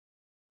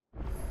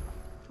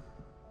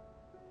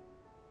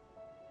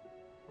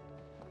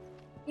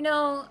You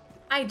know,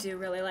 I do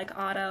really like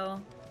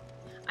Otto.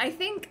 I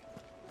think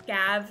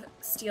Gav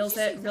steals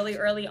it really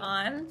early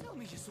on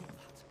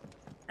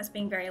as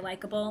being very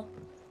likable.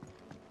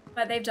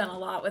 But they've done a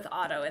lot with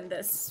Otto in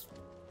this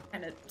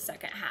kind of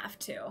second half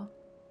too.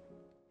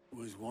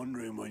 Was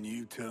wondering when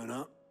you turn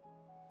up.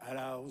 Had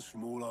owls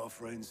from all our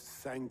friends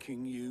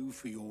thanking you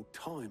for your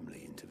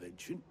timely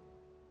intervention.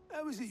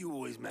 How is it you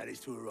always manage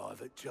to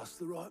arrive at just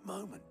the right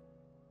moment?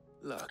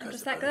 Luck, I'm I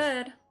just that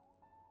suppose. good.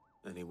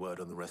 Any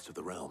word on the rest of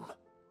the realm?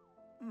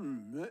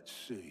 Let's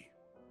see.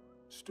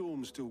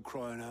 Storm's still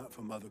crying out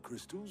for mother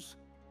crystals.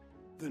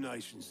 The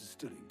nations are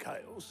still in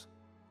chaos.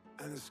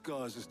 And the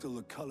skies are still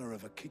the colour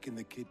of a kick in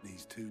the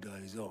kidneys 2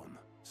 days on.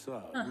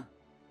 So...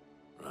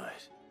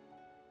 Right.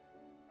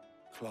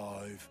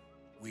 Clive,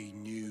 we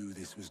knew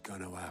this was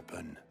going to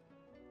happen.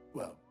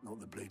 Well, not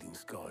the bleeding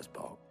skies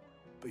part,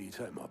 but you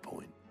take my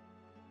point.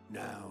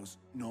 Now's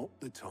not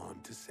the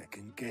time to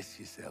second-guess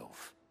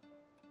yourself.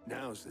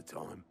 Now's the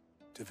time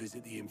to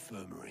visit the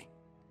infirmary.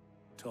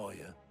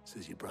 Talia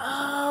says your brother's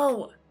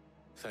Oh!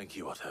 Thank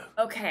you, Otto.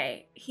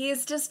 Okay,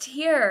 he's just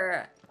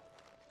here.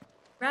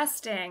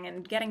 Resting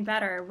and getting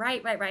better.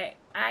 Right.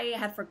 I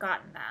had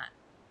forgotten that.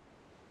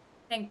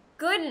 Thank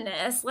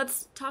goodness.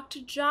 Let's talk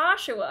to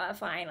Joshua,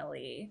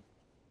 finally.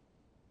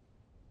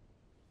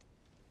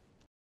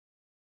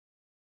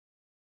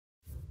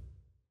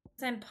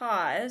 I'm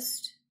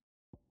paused.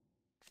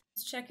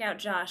 Let's check out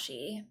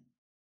Joshi.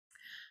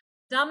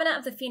 Dominant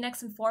of the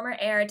Phoenix and former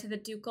heir to the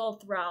ducal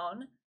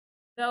throne,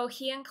 though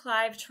he and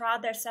Clive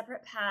trod their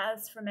separate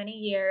paths for many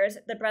years,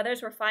 the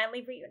brothers were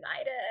finally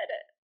reunited.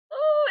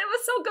 Oh, it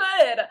was so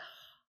good.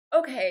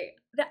 Okay,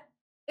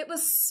 it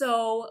was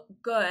so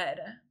good.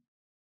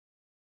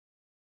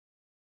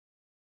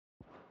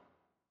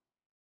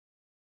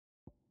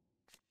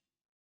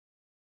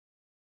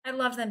 I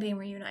love them being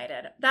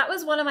reunited. That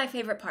was one of my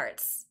favorite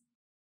parts.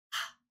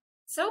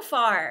 So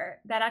far,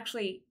 that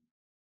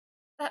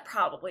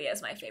probably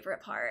is my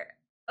favorite part.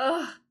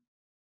 Ugh.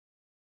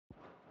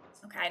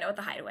 Okay, I know what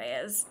the hideaway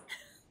is.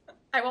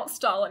 I won't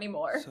stall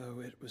anymore.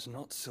 So it was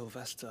not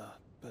Sylvester,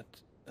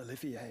 but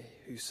Olivier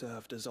who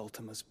served as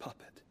Ultima's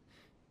puppet.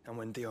 And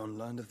when Dion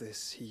learned of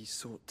this, he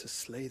sought to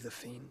slay the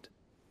fiend.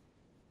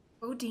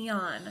 Oh,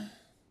 Dion.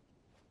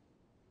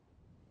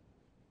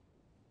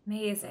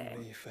 Amazing.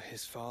 Only for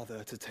his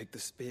father to take the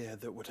spear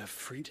that would have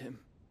freed him.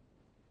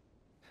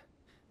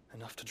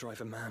 Enough to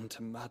drive a man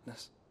to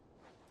madness.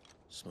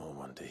 Small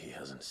wonder he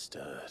hasn't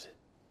stirred.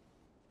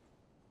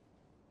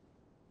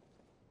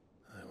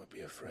 I would be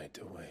afraid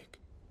to wake.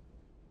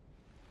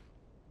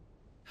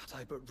 Had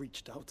I but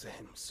reached out to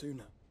him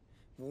sooner,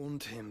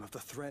 warned him of the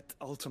threat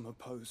Ultima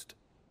posed.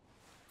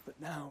 But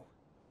now,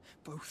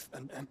 both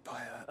an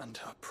empire and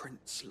her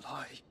prince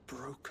lie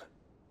broken.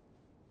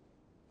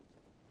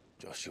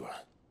 Joshua,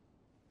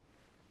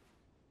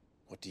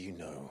 what do you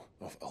know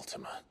of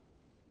Ultima?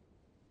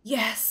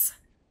 Yes,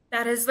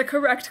 that is the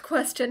correct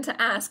question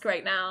to ask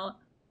right now.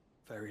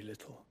 Very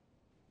little,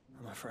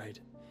 I'm afraid.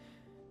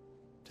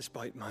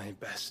 Despite my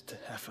best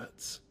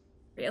efforts.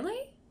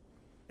 Really?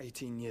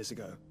 18 years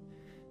ago,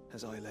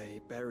 as I lay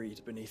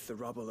buried beneath the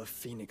rubble of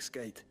Phoenix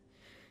Gate,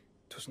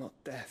 'twas not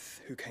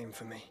death who came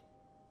for me,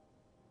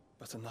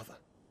 but another.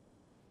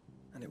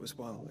 And it was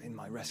while in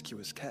my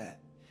rescuer's care,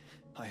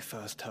 I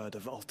first heard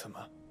of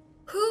Ultima.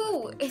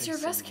 Who I've been is your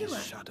chasing his rescuer?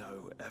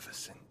 shadow ever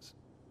since.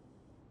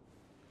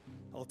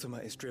 Ultima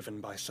is driven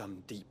by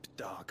some deep,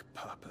 dark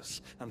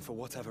purpose, and for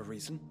whatever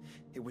reason,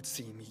 it would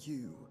seem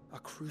you are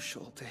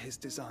crucial to his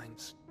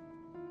designs.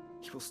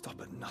 He will stop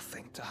at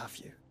nothing to have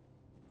you,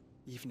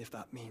 even if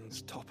that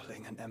means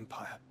toppling an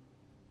empire.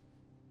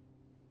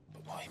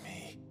 But why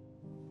me?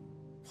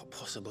 What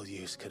possible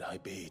use could I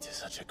be to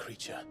such a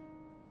creature?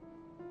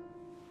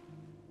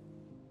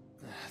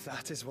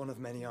 That is one of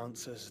many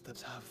answers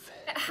that have...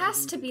 It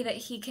has to be that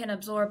he can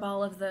absorb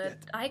all of the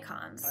Yet,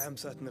 icons. I am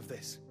certain of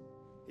this.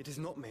 It is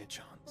not mere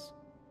chance.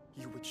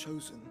 You were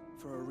chosen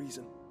for a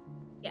reason.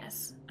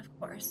 Yes, of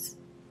course.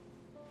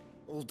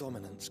 All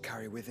dominants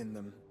carry within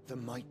them the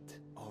might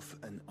of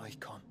an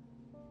icon.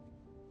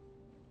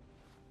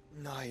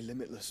 Nigh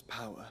limitless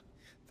power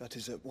that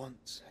is at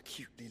once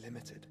acutely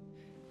limited.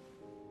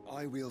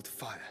 I wield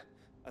fire,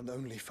 and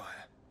only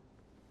fire.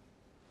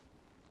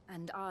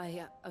 And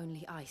I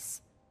only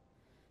ice.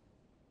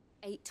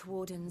 8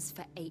 wardens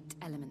for 8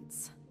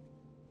 elements.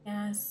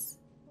 Yes.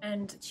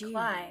 And You.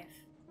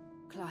 Clive.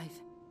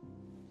 Clive.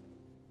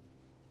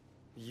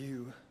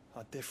 You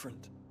are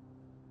different.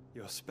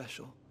 You're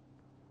special.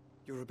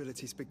 Your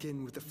abilities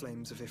begin with the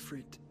flames of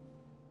Ifrit.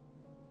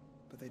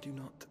 But they do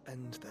not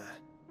end there.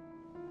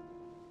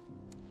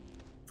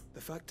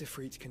 The fact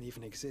Ifrit can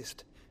even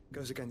exist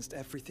goes against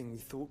everything we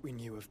thought we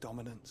knew of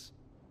dominance.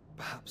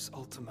 Perhaps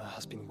Ultima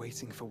has been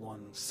waiting for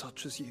one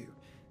such as you,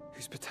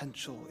 whose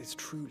potential is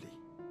truly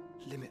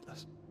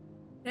limitless.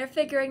 They're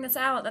figuring this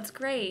out. That's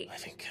great.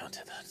 I've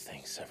encountered that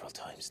thing several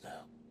times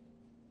now.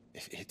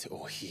 If it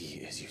or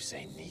he, as you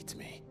say, needs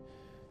me,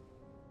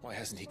 why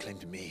hasn't he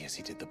claimed me as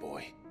he did the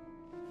boy?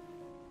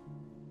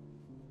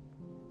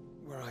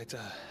 Were I to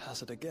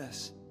hazard a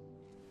guess,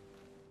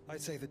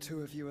 I'd say the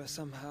two of you are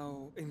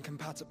somehow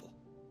incompatible.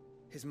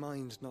 His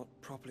mind not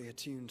properly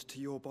attuned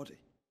to your body.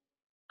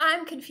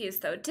 I'm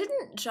confused though.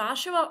 Didn't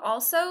Joshua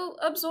also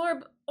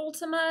absorb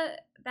Ultima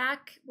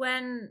back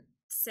when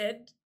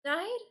Sid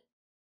died?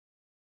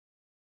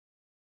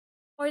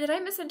 Or did I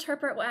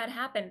misinterpret what had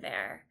happened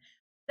there?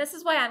 This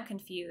is why I'm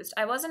confused.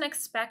 I wasn't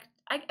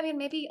I mean,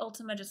 maybe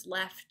Ultima just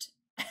left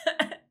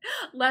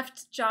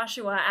left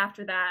Joshua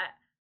after that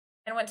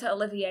and went to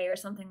Olivier or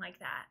something like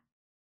that.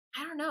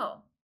 I don't know.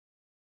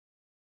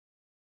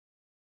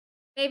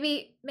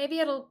 Maybe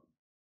it'll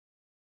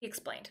be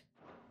explained.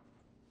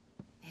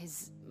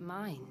 His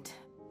mind.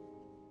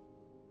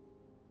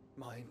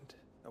 Mind,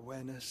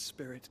 awareness,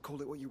 spirit,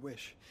 call it what you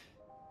wish.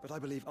 But I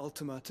believe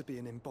Ultima to be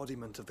an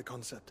embodiment of the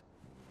concept.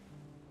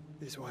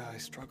 This is why I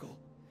struggle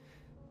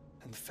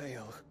and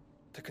fail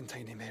to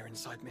contain him here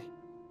inside me.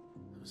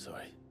 I'm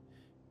sorry.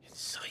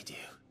 Inside you?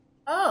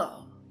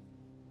 Oh.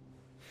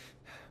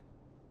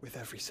 With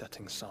every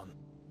setting sun,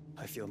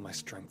 I feel my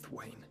strength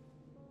wane.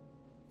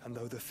 And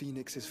though the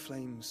Phoenix's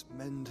flames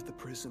mend the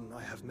prison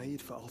I have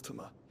made for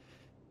Ultima,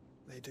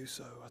 they do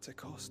so at a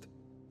cost.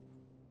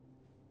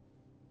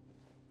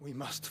 We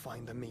must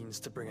find a means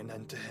to bring an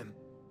end to him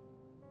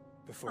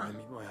before I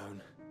meet my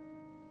own.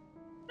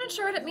 I'm not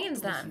sure what it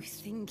means What are then. you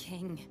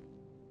thinking?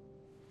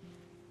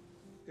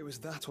 It was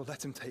that or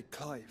let him take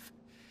Clive.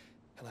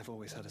 And I've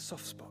always had a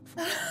soft spot for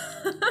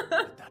him.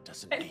 But that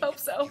doesn't I mean hope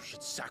so. you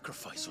should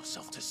sacrifice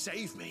yourself to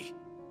save me.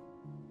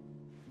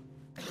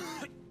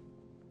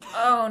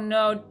 Oh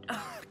no.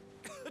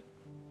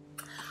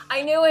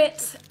 I knew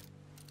it.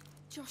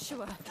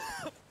 Joshua.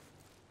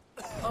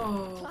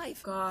 Oh Clive.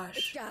 It's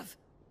gosh. Gav.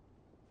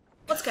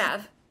 What's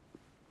Gav?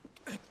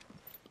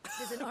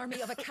 There's an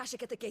army of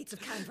Akashic at the gates of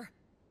Canver.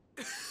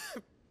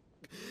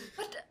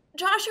 But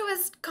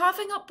Joshua's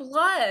coughing up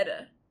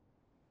blood.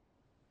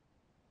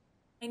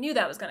 I knew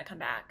that was gonna come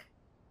back.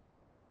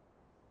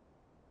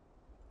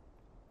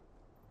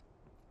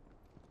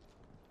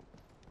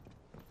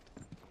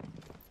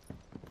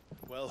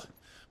 Well,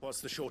 what's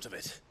the short of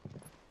it?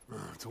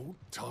 It's all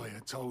Tyre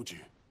told you.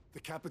 The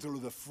capital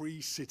of the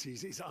Free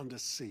Cities is under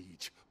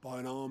siege by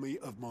an army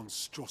of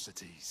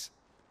monstrosities.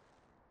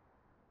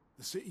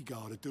 The city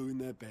guard are doing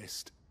their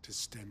best to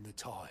stem the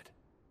tide,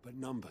 but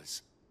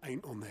numbers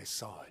ain't on their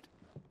side.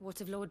 What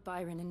of Lord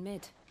Byron and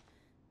Mid?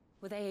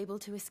 Were they able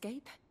to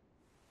escape?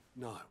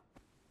 No,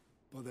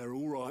 but they're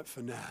all right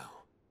for now.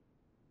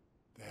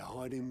 They're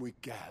hiding with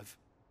Gav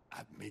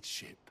at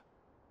midship.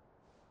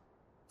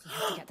 You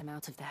have to get them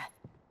out of there.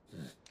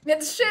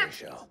 It's ship. We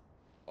shall.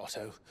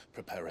 Otto,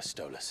 prepare a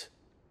Stolas.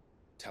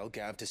 Tell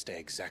Gav to stay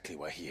exactly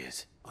where he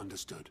is.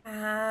 Understood.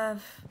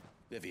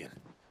 Vivian,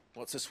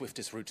 what's the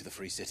swiftest route to the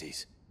Free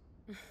Cities?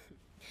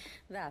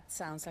 That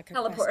sounds like a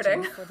Teleporting.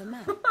 question for the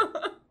map.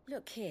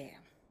 Look here.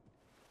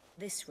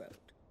 This road,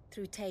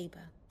 through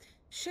Tabor,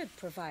 should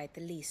provide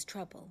the least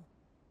trouble.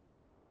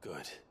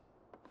 Good.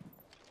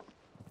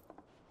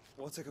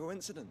 What a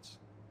coincidence.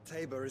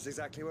 Tabor is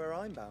exactly where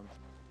I'm bound.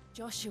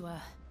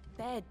 Joshua,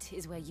 bed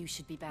is where you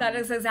should be bound. That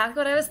is exactly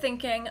what I was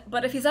thinking.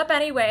 But if he's up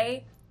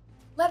anyway,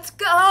 let's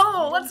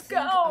go. Let's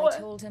Think go. I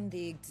told him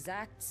the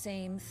exact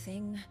same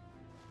thing.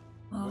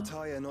 Were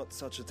Tyre not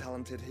such a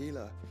talented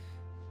healer,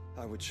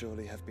 I would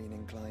surely have been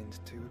inclined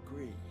to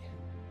agree.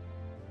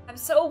 I'm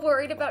so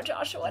worried about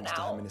Joshua Thanks to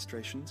now.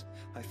 administrations,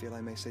 I feel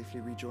I may safely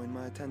rejoin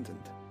my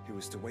attendant, who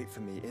was to wait for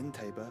me in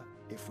Tabor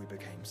if we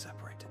became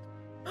separated.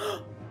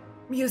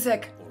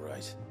 Music. All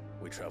right,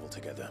 we travel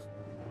together.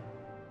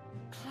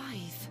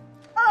 Clive.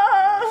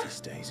 If he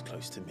stays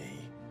close to me,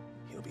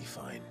 he'll be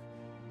fine.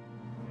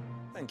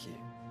 Thank you,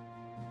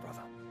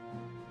 brother.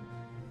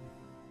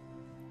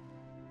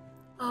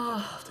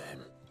 Oh, After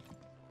him.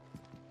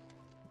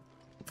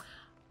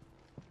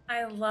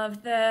 I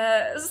love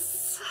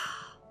this.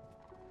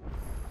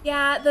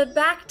 Yeah, the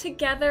back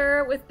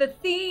together with the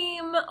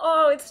theme.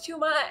 Oh, it's too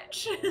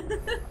much.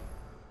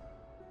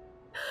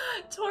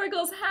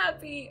 Torgal's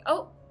happy.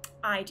 Oh,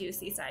 I do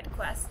see side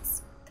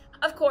quests.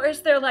 Of course,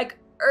 they're like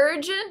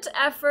urgent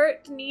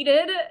effort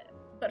needed,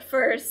 but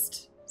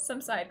first, some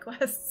side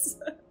quests.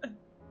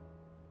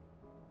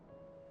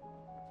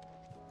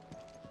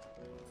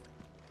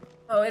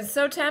 Oh, it's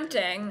so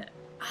tempting.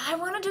 I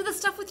want to do the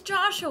stuff with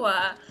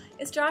Joshua.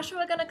 Is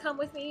Joshua gonna come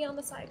with me on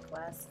the side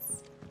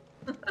quests?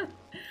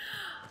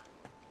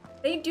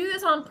 They do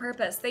this on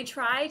purpose. They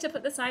try to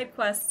put the side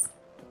quests,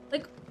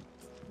 like,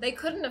 they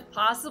couldn't have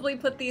possibly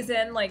put these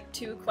in like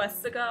 2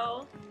 quests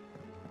ago.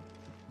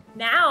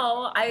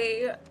 Now,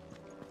 I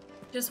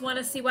just want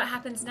to see what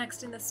happens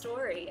next in the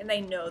story. And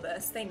they know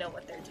this. They know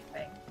what they're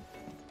doing.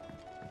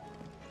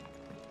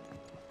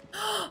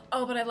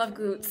 Oh, but I love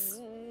Goots.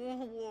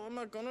 What am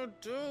I gonna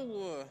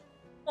do?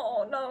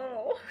 Oh,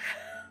 no.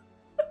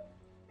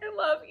 I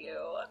love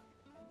you.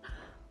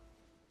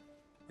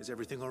 Is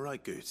everything all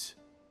right, Goots?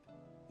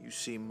 You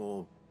seem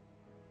more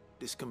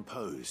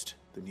discomposed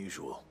than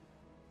usual.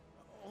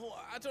 Oh,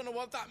 I don't know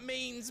what that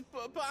means,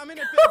 but I'm in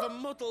a bit of a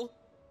muddle.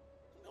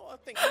 No, I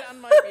think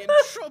Nan might be in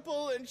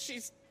trouble, and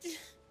she's...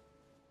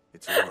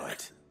 It's all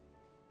right.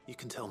 You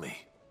can tell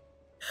me.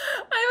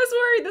 I was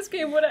worried this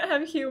game wouldn't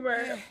have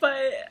humor,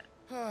 but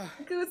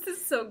Goose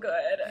is so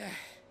good.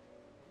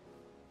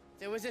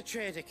 There was a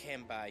trader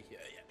came by.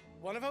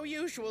 One of our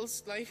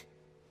usuals, like.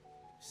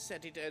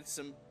 Said he'd heard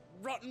some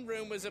rotten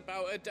rumours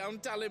about her down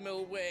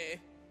Dallymill Way.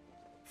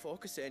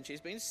 Folk are saying she's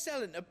been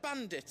selling to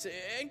bandits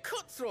and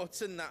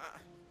cutthroats and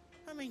that.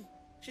 I mean,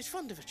 she's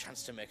fond of a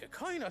chance to make a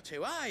coin or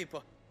two, aye,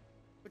 but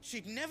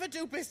she'd never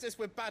do business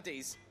with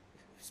baddies.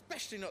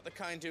 Especially not the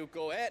kind who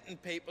go hurting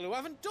people who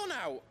haven't done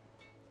out.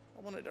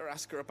 I wanted to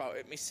ask her about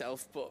it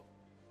myself, but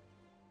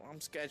I'm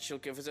scared she'll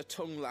give us a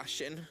tongue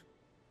lashing.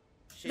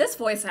 This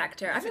voice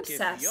actor, I'm Never give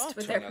obsessed your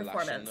with their tongue a lashing,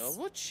 performance.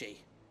 though, would she?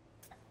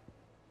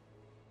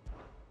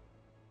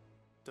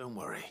 Don't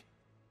worry.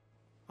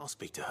 I'll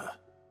speak to her.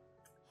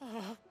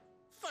 Oh,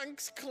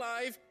 thanks,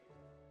 Clive.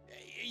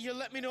 You'll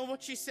let me know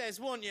what she says,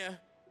 won't you?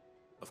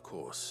 Of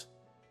course.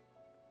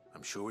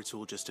 I'm sure it's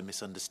all just a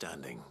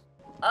misunderstanding.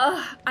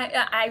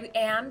 I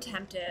am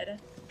tempted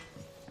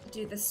to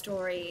do the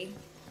story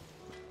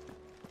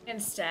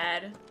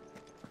instead.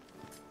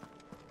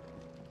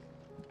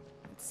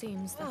 It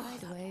seems the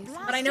hideaways.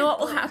 But I know what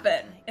will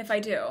happen if I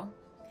do.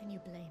 Can you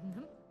blame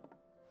them?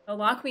 They'll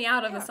lock me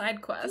out of the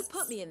side quests. You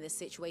put me in this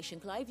situation,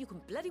 Clive. You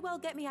can bloody well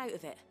get me out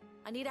of it.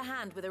 I need a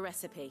hand with a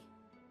recipe.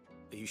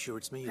 Are you sure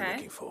it's me you're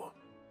looking for?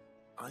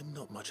 I'm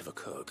not much of a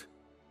cook.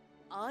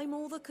 I'm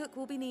all the cook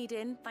will be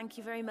needing, thank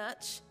you very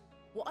much.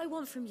 What I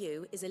want from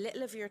you is a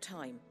little of your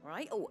time,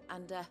 right? Oh,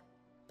 and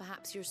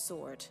perhaps your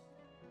sword.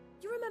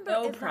 You remember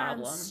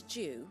Ivan's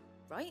stew,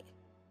 right?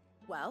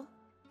 Well,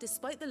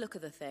 despite the look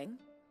of the thing,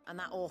 and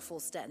that awful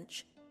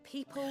stench,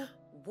 people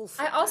wolf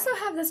it I also down.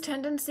 have this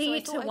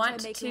tendency So to want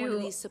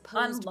to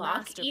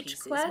unlock each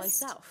quest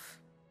myself.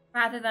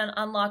 rather than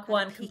unlock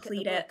one, peek at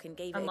complete the it, book and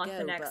gave it a unlock the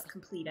go, next, but,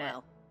 complete it.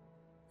 well,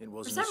 It For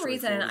wasn't some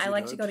reason, I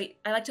like to go to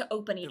I like to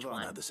open each Ivan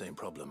one had the same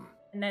problem.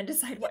 and then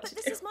decide what but to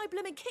this do. is my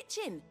blooming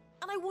kitchen,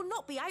 and I will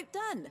not be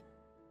outdone.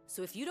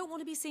 So if you don't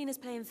want to be seen as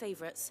playing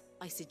favourites,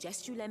 I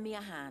suggest you lend me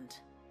a hand.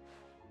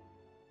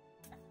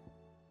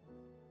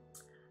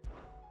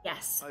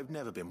 Yes. I've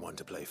never been one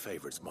to play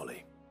favourites,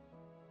 Molly.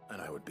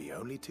 And I would be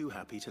only too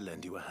happy to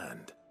lend you a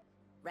hand.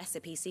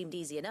 Recipe seemed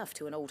easy enough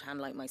to an old hand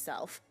like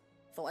myself.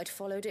 Thought I'd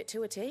followed it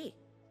to a T.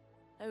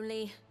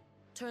 Only,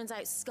 turns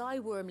out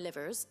skyworm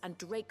livers and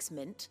drake's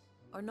mint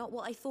are not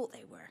what I thought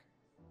they were.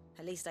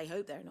 At least I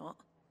hope they're not,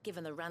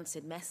 given the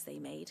rancid mess they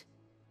made.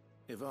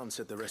 Ivan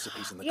said the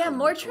recipes in the Yeah,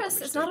 culinary Mortress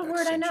pilgrimage is not date a back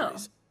word I know.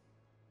 centuries.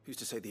 Who's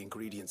to say the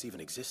ingredients even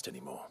exist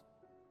anymore?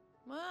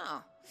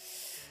 Well,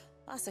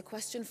 that's a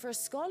question for a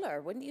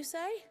scholar, wouldn't you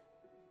say?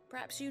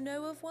 Perhaps you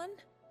know of one?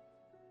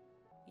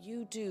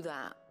 You do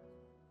that.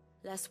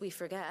 Lest we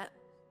forget,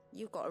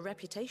 you've got a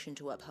reputation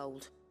to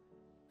uphold.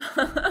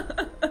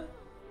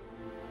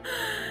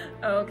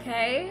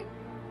 Okay.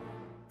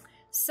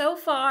 So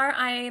far,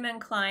 I am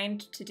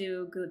inclined to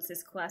do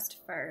Goots' quest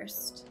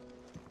first.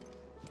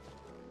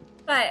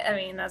 But, I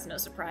mean, that's no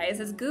surprise.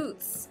 It's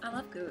Goots. I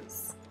love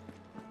Goots.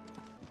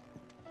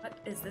 What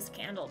is this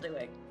candle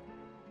doing?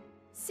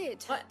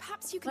 Sid, What?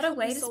 perhaps you can What a help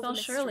me way to solve spell a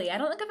mystery. Shirley. I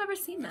don't think I've ever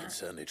seen I can that.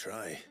 certainly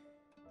try.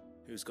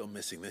 Who's gone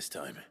missing this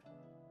time?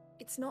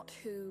 It's not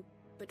who,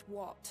 but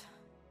what.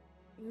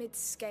 Mid's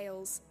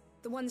scales,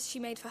 the ones she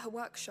made for her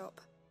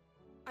workshop.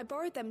 I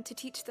borrowed them to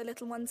teach the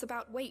little ones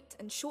about weight,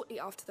 and shortly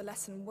after the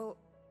lesson, well,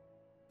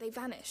 they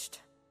vanished.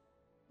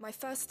 My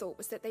first thought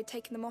was that they'd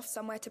taken them off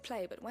somewhere to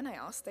play, but when I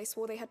asked, they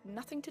swore they had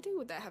nothing to do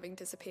with their having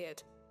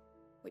disappeared.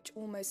 Which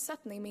almost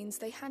certainly means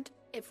they had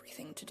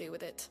everything to do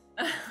with it.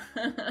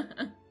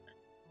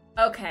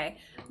 Okay,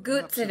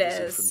 Goots Perhaps a it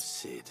visit is. from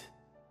Sid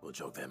will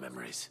jog their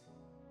memories.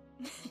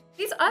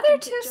 These I other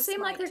think it two just seem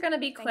like might. they're gonna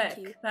be Thank quick,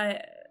 you. but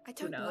I who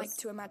don't knows? like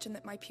to imagine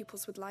that my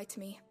pupils would lie to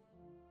me.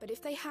 But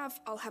if they have,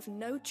 I'll have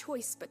no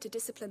choice but to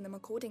discipline them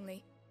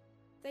accordingly.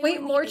 They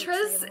Wait, were in the atrium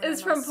Mortress when I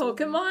is from last saw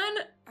them, Pokemon?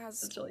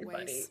 as That's really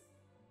always.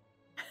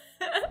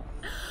 funny.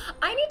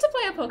 I need to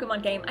play a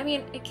Pokemon game. I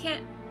mean, it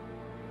can't...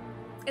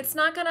 It's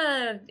not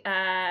gonna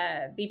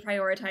be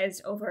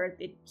prioritized over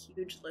the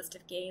huge list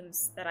of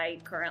games that I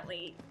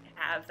currently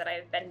have that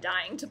I've been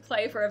dying to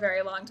play for a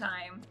very long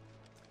time.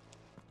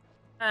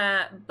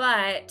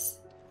 But...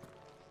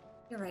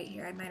 You're right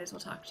here, I might as well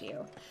talk to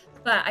you.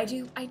 But I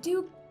do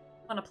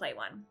want to play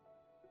one.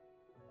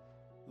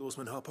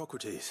 Lawsman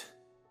Harpocrates.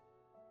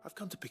 I've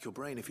come to pick your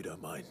brain if you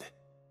don't mind.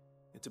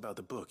 It's about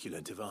the book you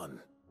lent Ivan.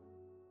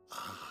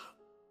 Ah,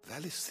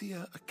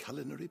 Valisthea, A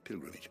Culinary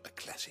Pilgrimage, a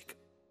classic.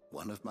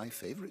 One of my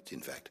favorites,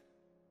 in fact.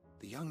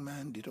 The young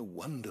man did a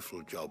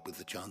wonderful job with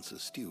the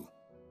Chance's stew.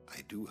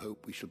 I do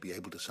hope we shall be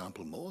able to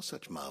sample more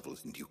such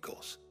marvels in due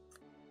course.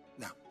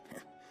 Now,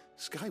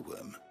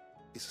 skyworm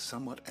is a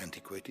somewhat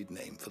antiquated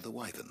name for the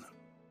wyvern,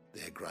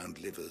 their ground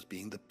livers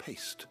being the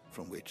paste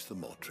from which the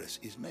mortress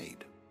is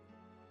made.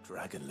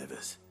 Dragon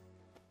livers.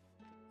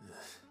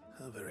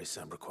 How very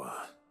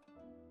Sambraquois.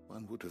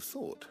 One would have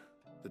thought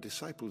the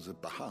disciples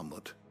of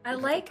Bahamut I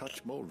would like have a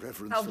touch more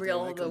reverence how for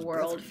real their the icon's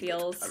world brethren, but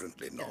feels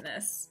apparently in not.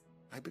 this.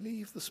 I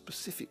believe the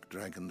specific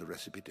dragon the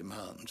recipe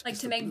demands Like is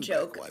to the make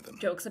blueback wyvern,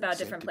 jokes about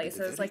said different to be the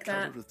places very like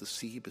that. colour of the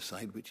sea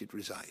beside which it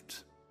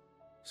resides.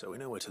 So we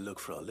know where to look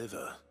for our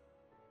liver.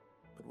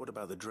 But what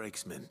about the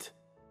Drake's Mint?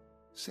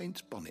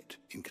 Saint's Bonnet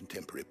in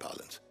contemporary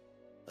parlance.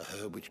 A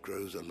herb which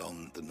grows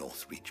along the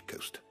North Reach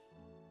coast.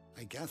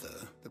 I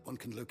gather that one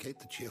can locate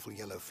the cheerful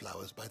yellow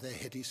flowers by their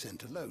heady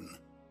scent alone,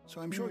 so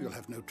I'm sure you'll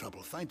have no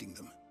trouble finding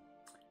them.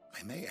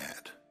 I may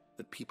add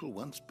that people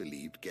once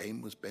believed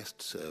game was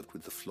best served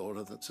with the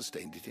flora that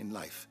sustained it in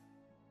life,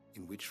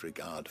 in which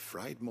regard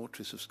fried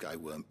mortress of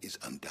skyworm is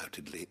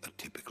undoubtedly a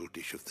typical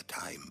dish of the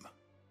time.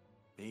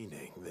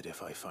 Meaning that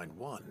if I find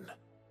one,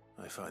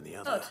 I find the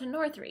other. Oh, to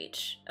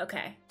Northreach.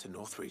 Okay. To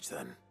Northreach,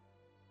 then.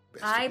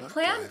 I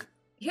plan...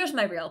 Here's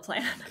my real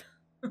plan.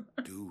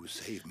 Do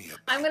save me a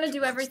I'm gonna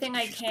do everything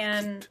I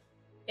can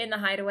in the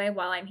hideaway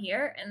while I'm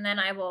here, and then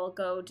I will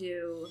go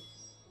do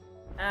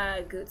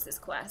Goots'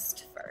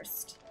 quest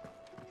first.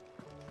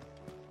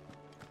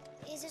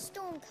 Is a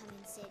storm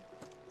coming, Sid?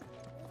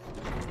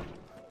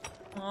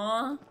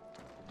 Aww.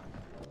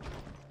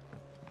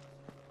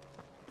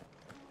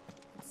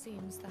 It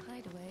seems the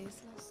hideaway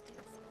is lost its...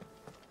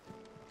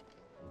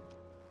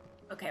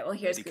 Okay, well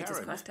here's Lady Goots'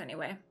 Charon. quest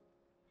anyway.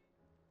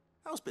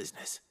 How's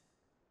business?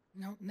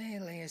 Not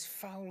nearly as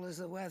foul as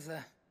the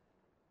weather.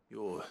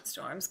 You're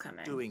Storm's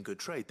coming. doing good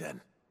trade,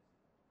 then?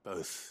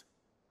 Both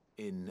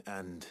in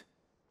and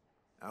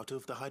out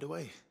of the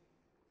hideaway?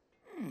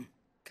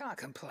 Can't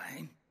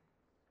complain.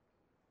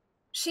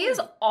 She is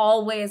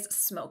always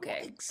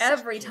smoking Exactly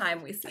every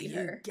time we see are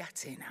her. you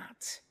getting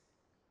at?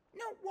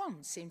 Not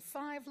once in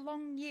 5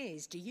 long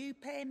years do you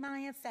pay my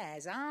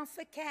affairs half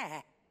a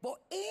care. But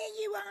here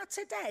you are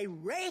today,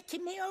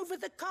 raking me over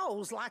the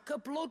coals like a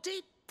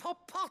bloody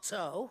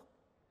popoto.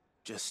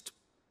 Just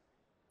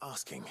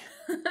asking.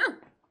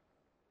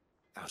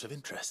 Out of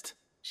interest.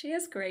 She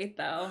is great,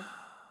 though.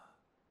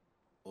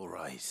 All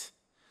right.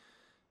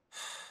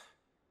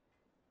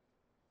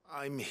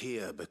 I'm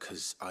here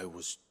because I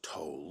was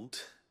told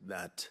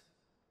that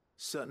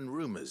certain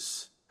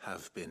rumors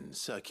have been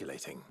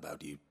circulating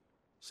about you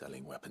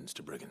selling weapons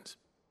to brigands.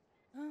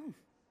 Oh,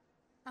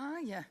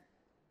 are you?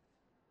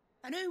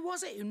 And who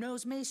was it who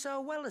knows me so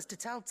well as to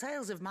tell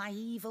tales of my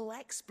evil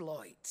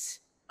exploits?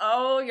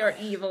 Oh, your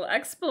evil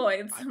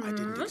exploits. I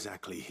didn't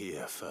exactly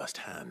hear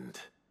firsthand.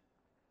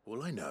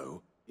 All I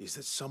know is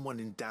that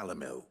someone in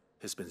Dalimil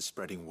has been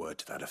spreading word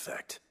to that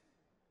effect.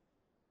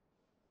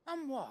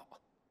 And what?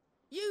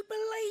 You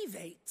believe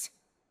it?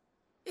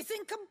 You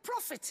think I'm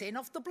profiting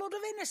off the blood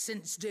of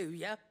innocents, do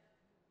you?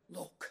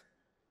 Look.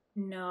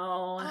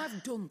 No.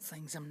 I've done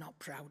things I'm not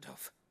proud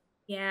of.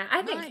 Yeah,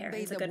 I think Might Charon's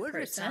be a the good worry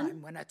person.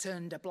 time when I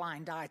turned a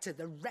blind eye to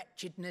the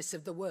wretchedness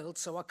of the world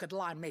so I could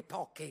line my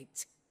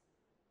pocket.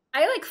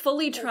 I like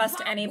fully trust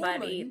That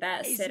anybody woman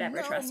that is Sid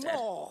ever no trusted.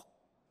 more.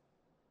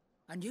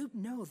 And you'd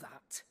know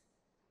that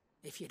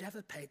if you'd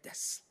ever paid the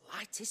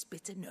slightest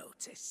bit of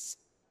notice.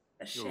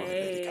 The You're right,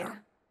 Lady shade. Charon.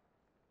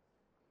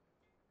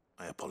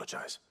 I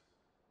apologize.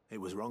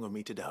 It was wrong of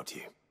me to doubt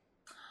you.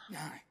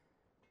 Aye,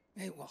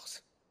 it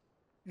was.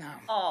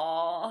 Now,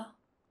 Aww.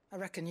 I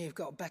reckon you've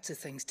got better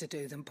things to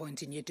do than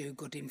pointing your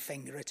do-gooding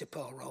finger at a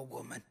poor old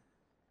woman.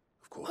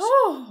 Of course.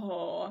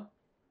 Oh.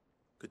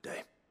 Good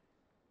day.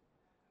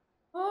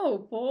 Oh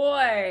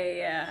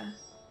boy.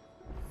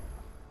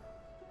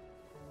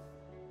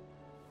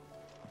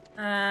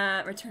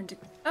 Return to...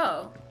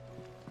 Oh.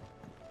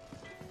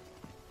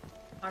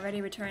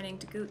 Already returning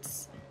to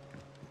Goots.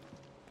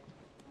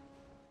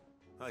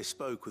 I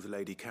spoke with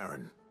Lady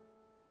Charon.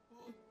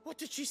 What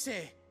did she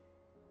say?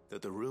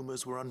 That the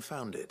rumors were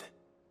unfounded,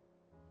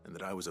 and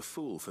that I was a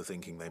fool for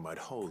thinking they might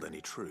hold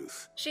any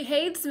truth. She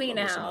hates me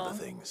Along with some now. other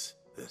things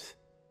that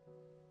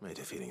made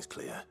her feelings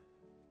clear.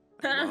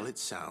 And while it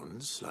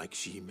sounds like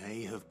she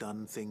may have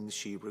done things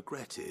she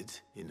regretted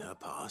in her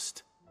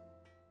past,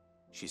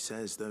 she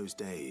says those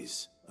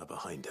days are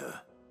behind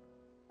her.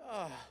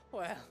 Oh,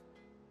 well,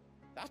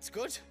 that's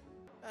good.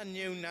 I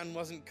knew Nan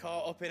wasn't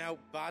caught up in out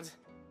bad.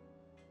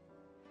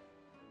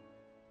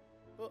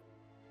 But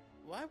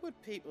why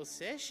would people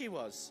say she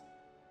was?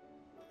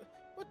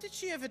 What did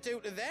she ever do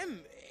to them?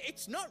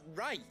 It's not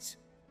right.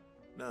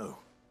 No,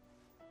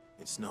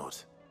 it's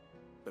not.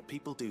 But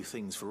people do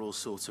things for all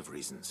sorts of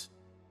reasons.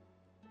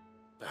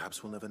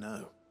 Perhaps we'll never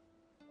know.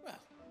 Well,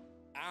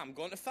 I'm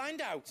going to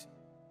find out.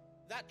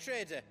 That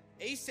trader,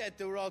 he said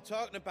they were all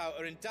talking about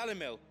her in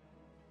Dalimil.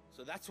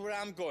 So that's where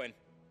I'm going.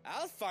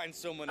 I'll find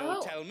someone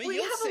who'll tell me. We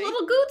You'll have see. a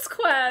little Goots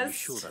quest. Are you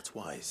sure that's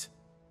wise?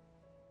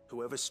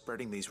 Whoever's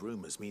spreading these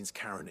rumors means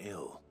Charon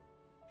ill.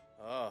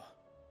 Oh,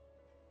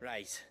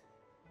 right.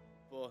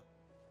 But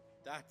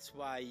that's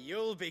why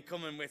you'll be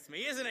coming with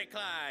me, isn't it,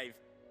 Clive?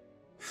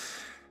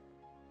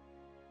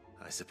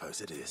 I suppose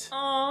it is.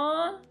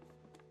 Aww.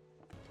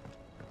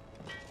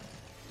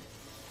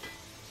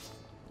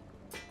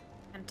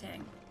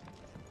 Tempting.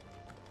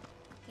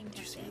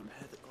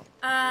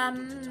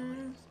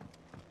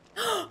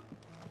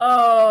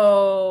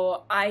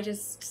 Oh, I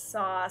just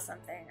saw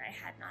something I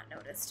had not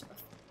noticed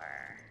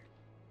before.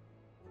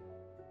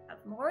 I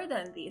have more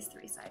than these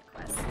 3 side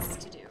quests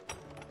to do.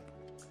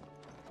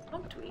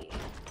 Don't we?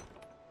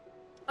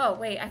 Oh,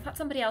 wait, I thought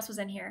somebody else was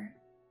in here.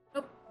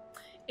 Oh,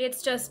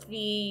 It's just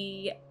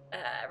the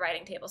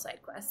writing table side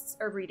quests,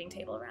 or reading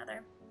table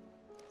rather.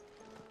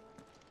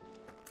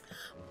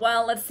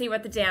 Well, let's see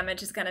what the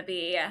damage is gonna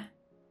be.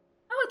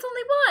 Oh, it's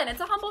only one.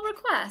 It's a humble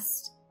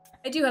request.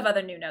 I do have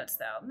other new notes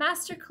though.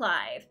 Master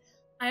Clive,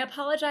 I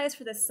apologize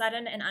for this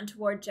sudden and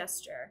untoward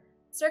gesture.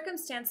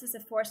 Circumstances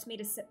have forced me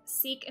to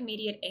seek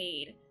immediate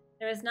aid.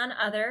 There is none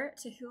other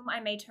to whom I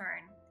may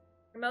turn.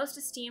 Your most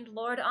esteemed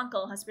Lord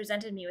Uncle has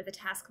presented me with a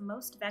task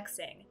most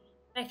vexing.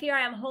 I fear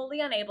I am wholly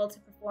unable to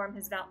perform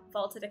his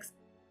vaulted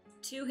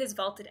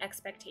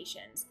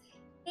expectations,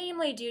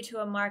 namely due to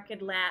a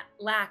marked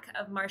lack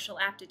of martial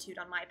aptitude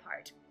on my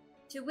part.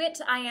 To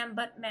wit, I am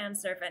but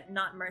manservant,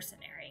 not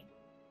mercenary.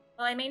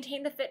 While I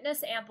maintain the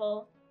fitness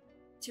ample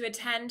to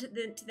attend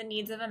to the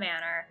needs of a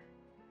manor,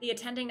 the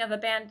attending of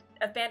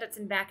bandits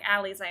in back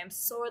alleys I am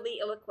sorely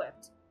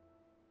ill-equipped.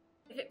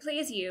 If it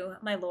please you,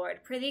 my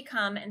lord, prithee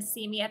come and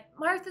see me at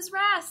Martha's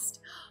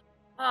Rest.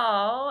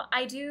 Oh,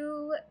 I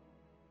do...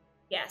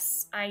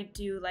 Yes, I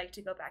do like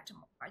to go back to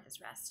Martha's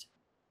Rest.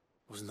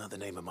 Wasn't that the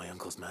name of my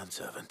uncle's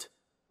manservant?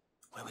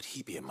 Where would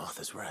he be at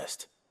Martha's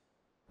Rest?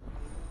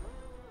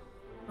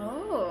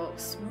 Oh,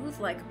 smooth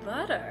like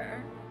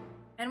butter.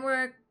 And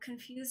we're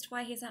confused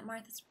why he's at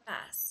Martha's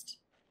Rest.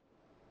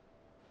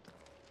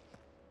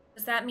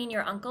 Does that mean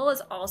your uncle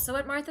is also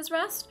at Martha's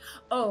Rest?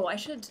 Oh, I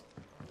should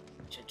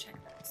check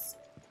this.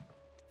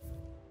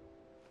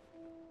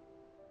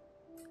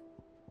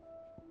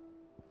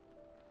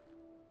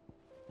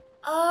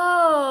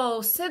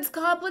 Oh, Sid's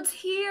Goblet's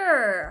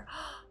here.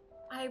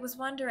 I was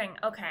wondering.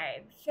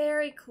 Okay,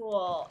 very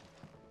cool.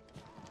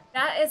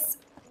 That is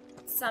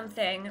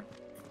something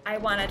I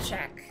want to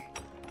check.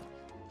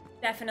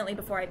 Definitely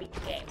before I beat the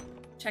game.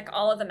 Check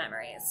all of the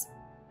memories.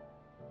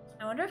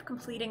 I wonder if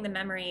completing the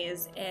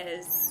memories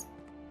is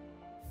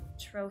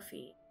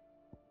trophy.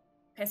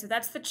 Okay, so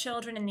that's the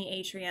children in the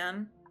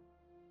atrium.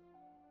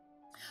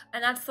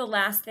 And that's the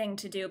last thing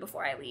to do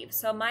before I leave.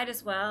 So might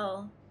as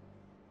well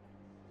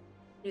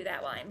do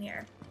that while I'm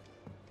here.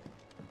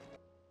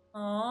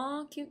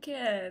 Aw, cute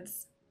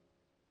kids.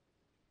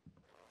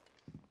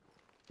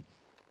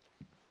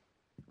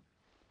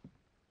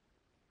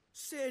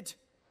 Sid!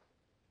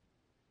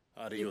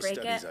 Out of your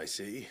studies, I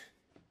see.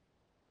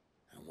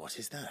 And what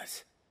is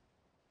that?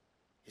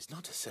 It's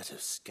not a set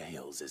of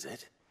scales, is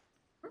it?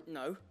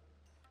 No.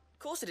 Of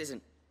course it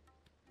isn't.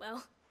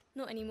 Well,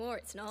 not anymore,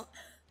 it's not.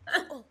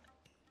 Oh.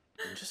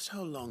 And just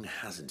how long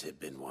hasn't it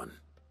been one?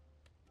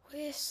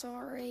 We're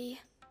sorry.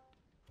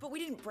 But we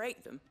didn't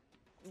break them.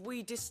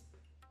 We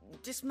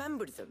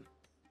dismembered them.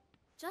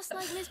 Just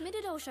like Miss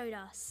Mididol showed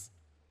us.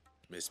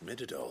 Miss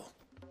Mididol?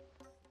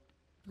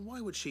 And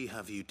why would she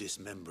have you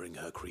dismembering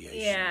her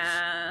creations?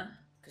 Yeah.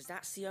 Because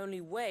that's the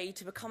only way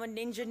to become a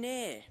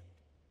ninja-neer.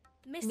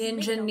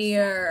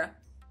 Ninja-neer.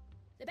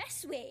 The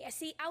best way I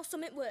see how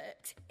something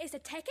worked is to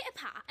take it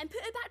apart and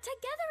put it back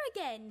together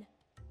again.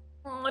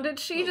 Oh, did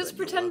she just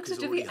pretend to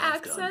do the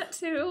accent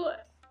too?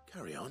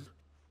 Carry on.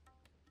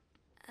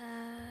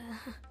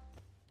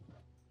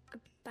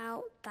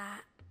 About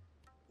that.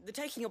 The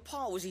taking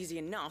apart was easy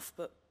enough,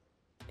 but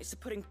it's the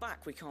putting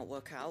back we can't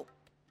work out.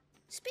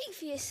 Speak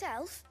for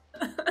yourself.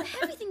 The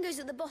heavy thing goes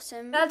at the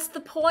bottom. That's the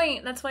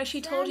point. That's why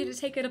she told you to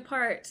take it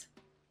apart.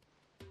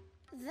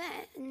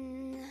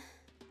 Then...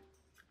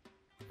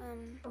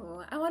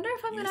 Oh, I wonder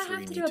if I'm gonna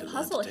have to do a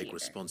puzzle learn to take here.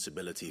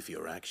 responsibility for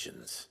your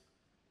actions.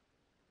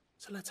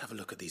 So let's have a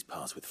look at these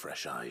parts with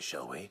fresh eyes,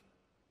 shall we?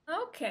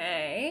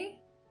 Okay.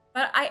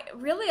 But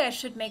I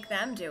should make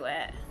them do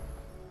it.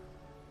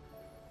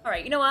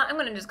 Alright, you know what? I'm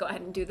gonna just go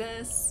ahead and do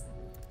this.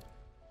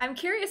 I'm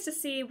curious to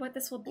see what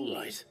this will be.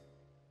 All right.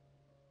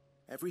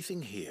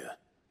 Everything here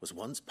was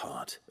once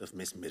part of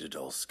Miss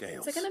Mididol's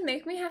scales. Is it gonna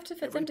make me have to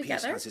fit them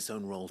together? Every piece has its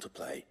own role to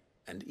play,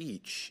 and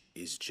each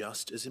is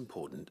just as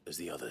important as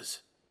the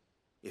others.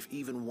 If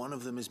even one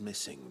of them is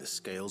missing, the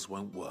scales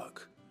won't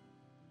work.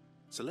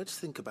 So let's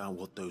think about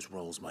what those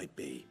roles might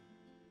be.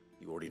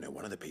 You already know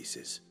one of the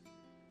pieces.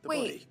 The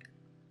body.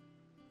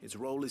 Its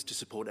role is to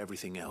support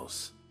everything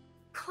else.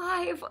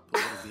 Clive. But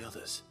what of the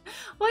others?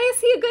 Why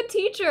is he a good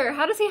teacher?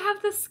 How does he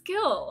have this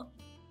skill?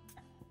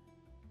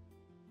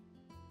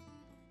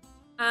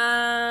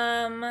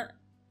 I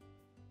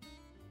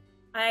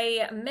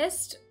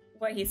missed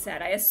what he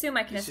said. I assume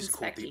I can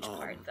inspect each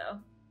part, though.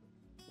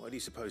 Why do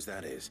you suppose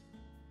that is?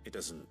 It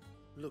doesn't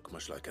look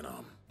much like an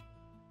arm.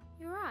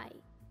 You're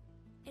right.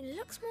 It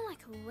looks more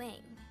like a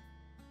wing.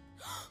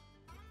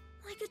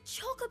 Like a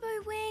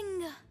chocobo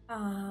wing!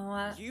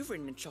 Oh, You've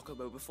ridden a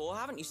chocobo before,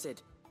 haven't you,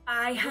 Sid?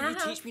 I have.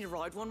 Will you teach me to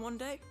ride one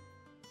day?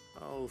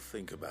 I'll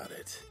think about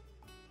it.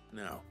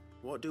 Now,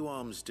 what do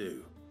arms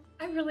do?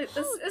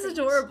 This is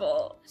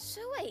adorable.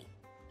 So wait,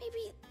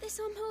 maybe this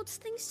arm holds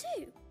things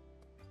too?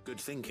 Good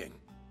thinking.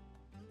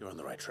 You're on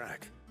the right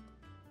track.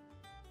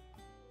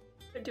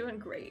 They're doing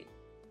great.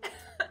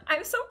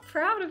 I'm so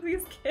proud of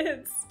these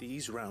kids.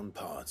 These round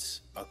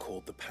parts are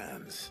called the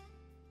pans.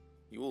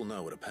 You all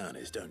know what a pan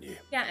is, don't you?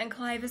 Yeah, and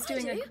Clive is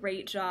doing a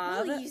great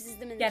job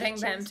getting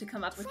them to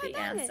come up with the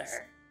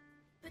answer.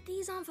 But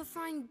these aren't for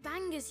frying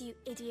bangers, you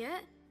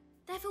idiot.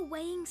 They're for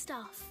weighing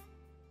stuff.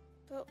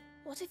 But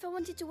what if I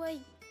wanted to weigh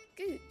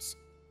Goots?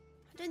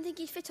 I don't think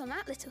he'd fit on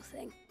that little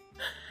thing.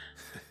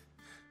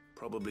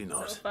 Probably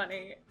not. So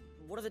funny.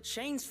 What are the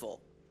chains for?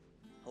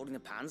 Holding the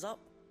pans up?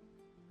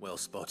 Well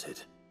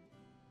spotted.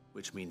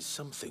 Which means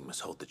something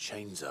must hold the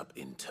chains up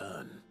in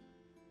turn.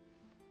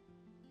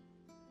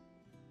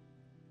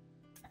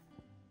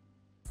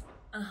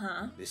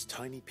 Uh-huh. This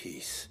tiny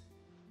piece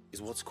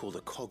is what's called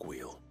a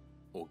cogwheel,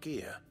 or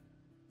gear.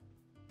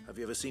 Have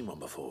you ever seen one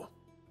before?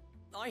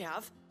 I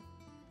have.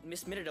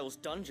 Miss Miradol's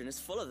dungeon is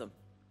full of them.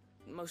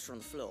 Most are on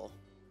the floor.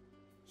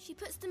 She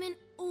puts them in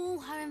all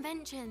her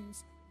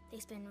inventions. They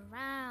spin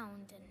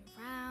round and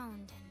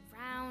round and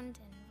round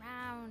and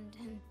round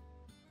and...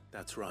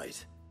 That's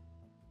right.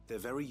 They're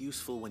very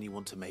useful when you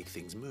want to make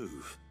things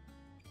move.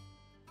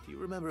 Do you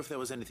remember if there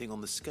was anything on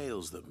the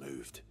scales that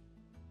moved?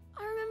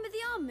 I remember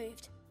the arm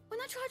moved when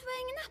I tried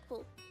weighing an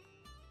apple.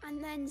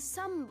 And then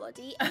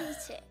somebody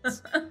ate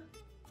it.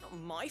 Not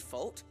my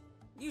fault.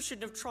 You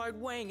shouldn't have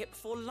tried weighing it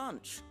before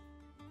lunch.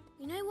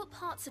 You know what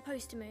part's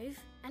supposed to move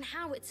and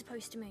how it's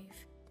supposed to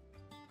move.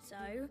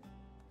 So,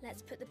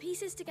 let's put the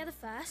pieces together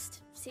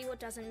first, see what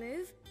doesn't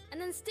move,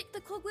 and then stick the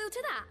cogwheel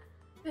to that.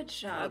 Good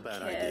job, Not a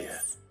bad kids.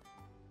 idea.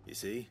 You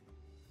see?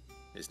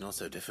 It's not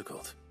so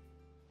difficult.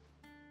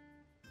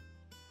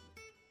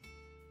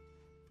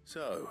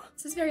 So,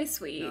 this is very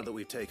sweet. Now that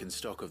we've taken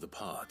stock of the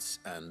parts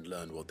and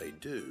learned what they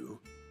do,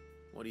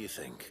 what do you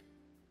think?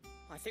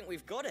 I think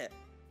we've got it.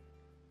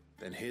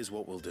 Then here's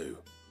what we'll do.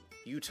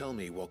 You tell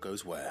me what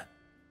goes where,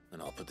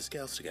 and I'll put the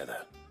scales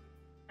together.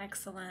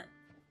 Excellent.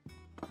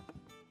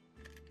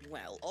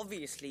 Well,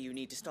 obviously you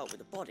need to start with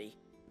the body.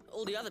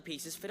 All the other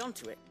pieces fit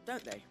onto it,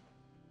 don't they?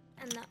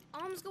 And the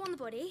arms go on the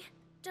body,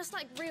 just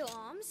like real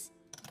arms.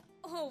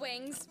 Or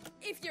wings,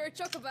 if you're a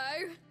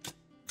chocobo.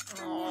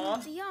 Aww.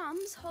 And then the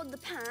arms hold the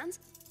pans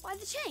by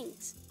the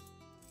chains.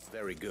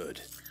 Very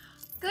good.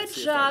 Good Let's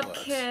see if job, that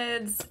works.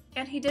 kids.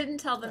 And he didn't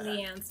tell them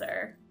the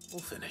answer. All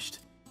finished.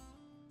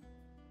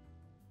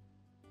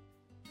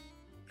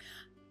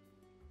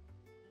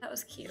 That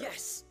was cute.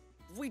 Yes,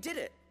 we did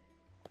it.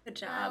 Good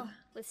job. Well,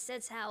 with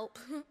Sid's help.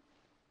 Who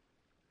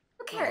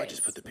Oh, cares? I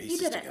just put the He pieces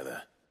did it.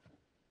 together.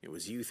 It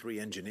was you three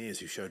engineers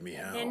who showed me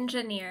how.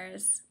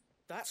 Engineers.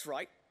 That's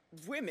right.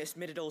 We're Miss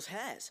Miradol's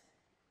hairs.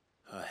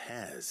 Her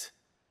hairs.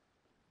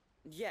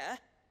 Yeah,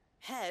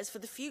 hairs for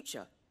the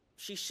future.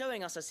 She's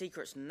showing us her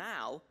secrets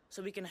now,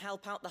 so we can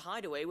help out the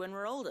hideaway when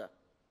we're older.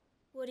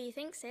 What do you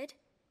think, Sid?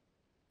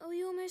 Are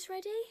you almost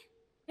ready?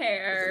 With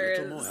Hairs.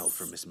 a little more help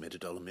from Miss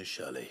Miradol and Miss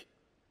Shirley,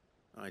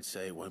 I'd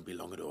say it won't be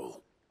long at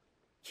all.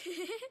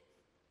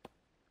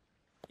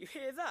 You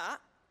hear that?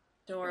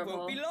 Adorable. It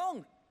won't be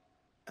long.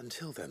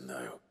 Until then,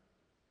 though,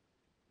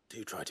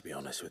 do try to be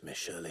honest with Miss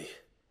Shirley.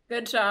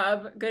 Good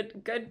job.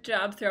 Good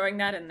job throwing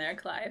that in there,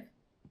 Clive.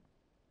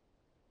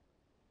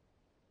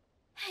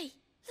 Hey,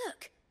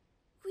 look.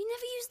 We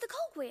never used the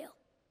cogwheel.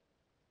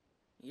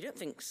 You don't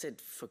think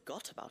Sid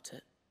forgot about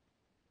it,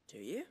 do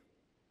you?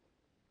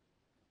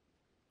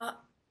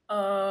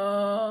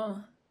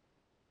 Uh-oh.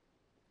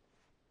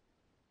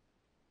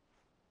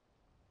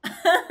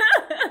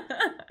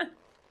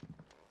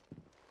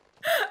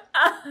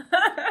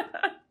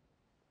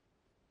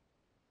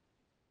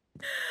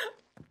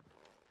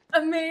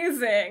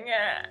 Amazing.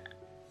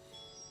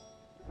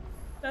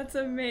 That's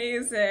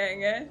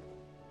amazing.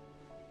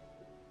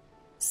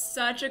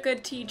 Such a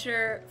good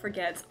teacher,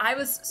 forgets. I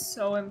was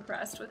so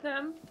impressed with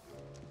him.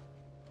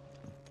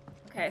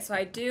 Okay, so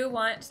I do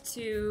want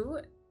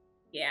to...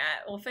 Yeah,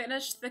 we'll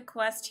finish the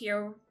quest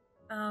here.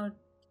 Oh,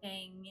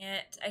 dang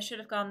it. I should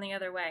have gone the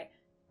other way.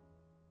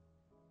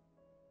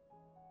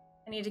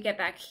 I need to get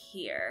back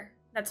here.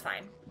 That's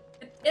fine.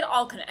 It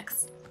all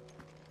connects.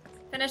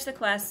 Finish the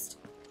quest.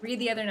 Read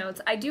the other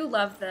notes. I do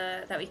love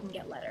that we can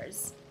get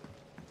letters.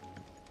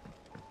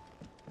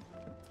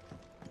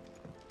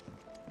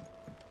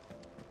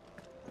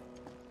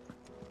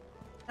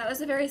 That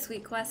was a very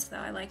sweet quest, though.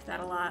 I liked that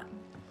a lot.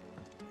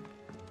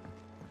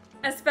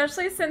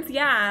 Especially since,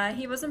 yeah,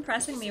 he was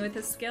impressing me with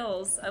his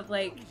skills of,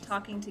 like,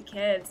 talking to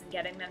kids and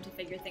getting them to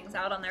figure things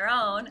out on their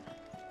own.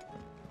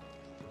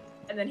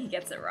 And then he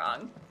gets it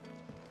wrong.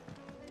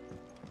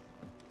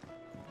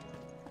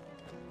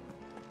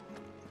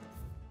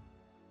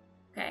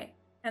 Okay,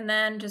 and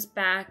then just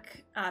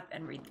back up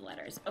and read the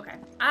letters. Okay,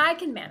 I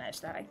can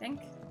manage that, I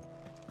think.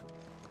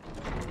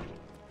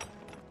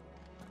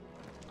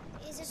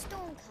 Is a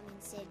storm coming,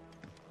 Sid?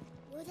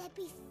 Will there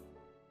be...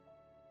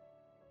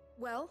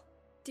 Well,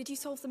 did you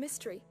solve the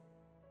mystery?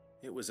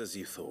 It was as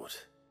you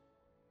thought.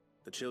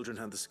 The children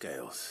had the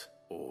scales,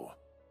 or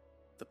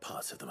the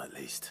parts of them at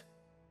least.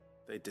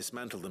 They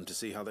dismantled them to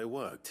see how they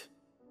worked.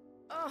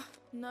 Oh,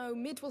 no,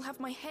 Mid will have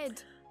my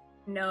head.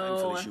 No.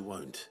 Thankfully she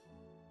won't.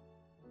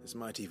 This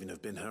might even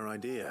have been her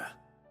idea.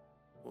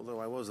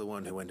 Although I was the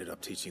one who ended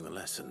up teaching the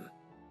lesson.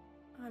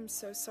 I'm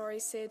so sorry,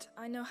 Sid.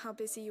 I know how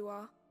busy you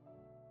are.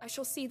 I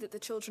shall see that the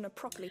children are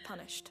properly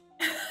punished.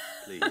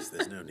 Please,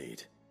 there's no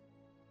need.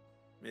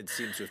 Mid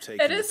seems to have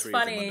taken It the is three of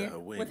them funny under her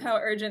wing. with how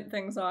urgent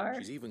things are.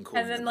 She's even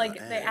calling And then, them like,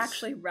 her they heirs.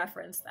 actually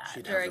reference that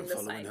She'd during have the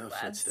them following side her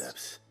quest.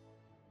 footsteps.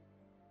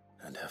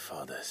 And her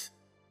father's.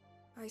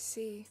 I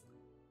see.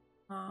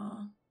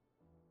 Aww.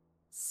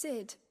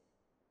 Sid,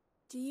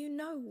 do you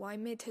know why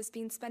Mid has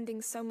been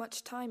spending so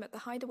much time at the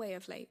hideaway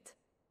of late?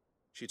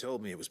 She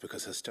told me it was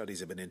because her studies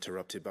have been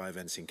interrupted by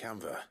events in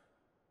Canva.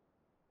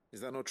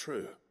 Is that not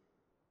true?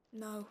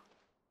 No,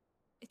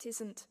 it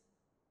isn't.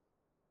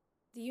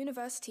 The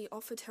university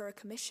offered her a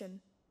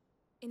commission.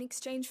 In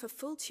exchange for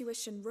full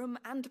tuition, room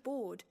and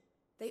board,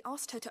 they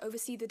asked her to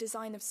oversee the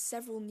design of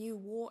several new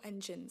war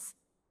engines.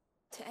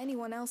 To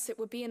anyone else it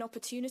would be an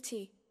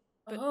opportunity,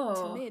 but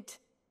to Mid,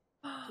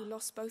 who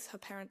lost both her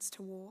parents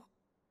to war,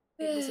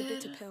 it was a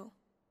bitter pill.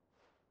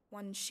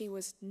 One she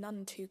was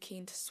none too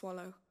keen to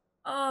swallow.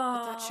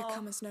 But that should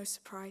come as no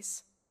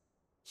surprise.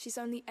 She's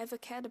only ever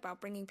cared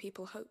about bringing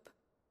people hope.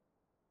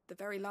 The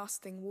very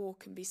last thing war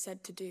can be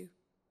said to do.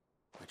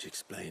 Which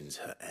explains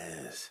her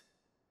heirs.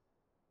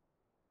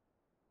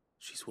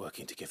 She's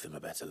working to give them a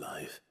better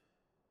life.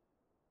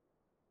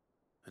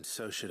 And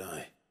so should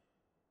I.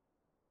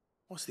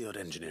 What's the odd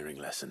engineering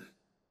lesson?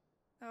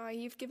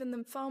 You've given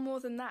them far more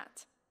than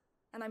that.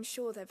 And I'm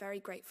sure they're very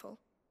grateful.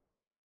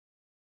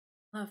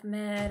 Love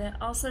Mid.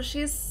 Also,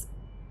 she's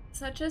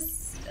such a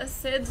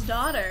Sid's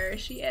daughter.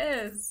 She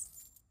is.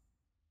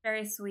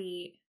 Very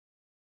sweet.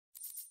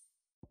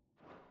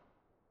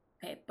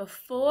 Okay,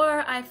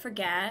 before I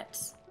forget,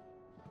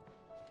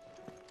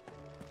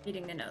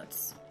 reading the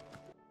notes.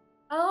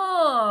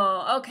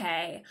 Oh,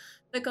 okay.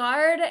 The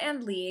Guard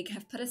and League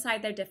have put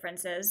aside their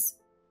differences.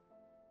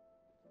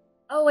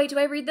 Oh, wait, do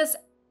I read this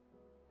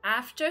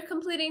after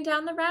completing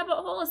Down the Rabbit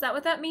Hole? Is that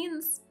what that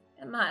means?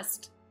 It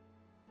must.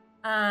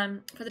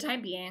 For the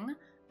time being,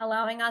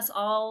 allowing us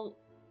all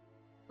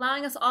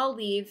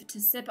leave to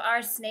sip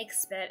our snake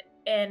spit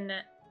in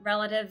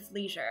relative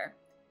leisure.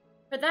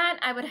 For that,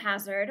 I would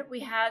hazard we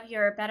have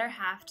your better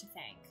half to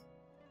thank.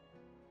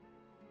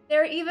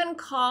 They're even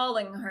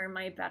calling her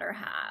my better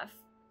half.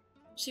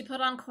 She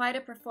put on quite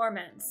a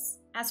performance.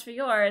 As for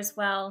yours,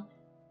 well,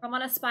 from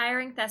one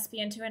aspiring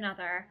thespian to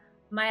another,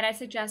 might I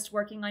suggest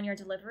working on your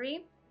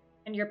delivery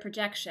and your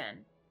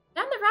projection?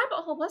 Down the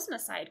Rabbit Hole wasn't a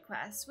side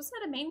quest. Wasn't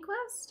that a main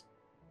quest?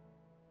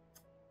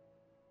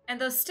 And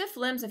those stiff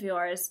limbs of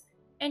yours,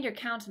 and your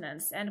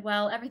countenance, and,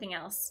 well, everything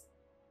else.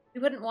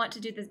 We wouldn't want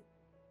to do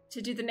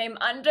the name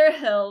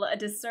Underhill a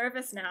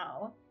disservice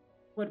now,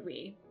 would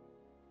we?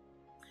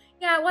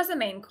 Yeah, it was a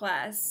main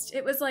quest.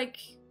 It was like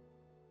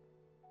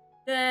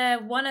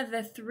one of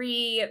the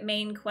 3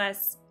 main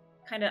quests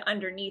kind of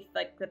underneath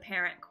like the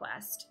parent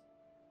quest.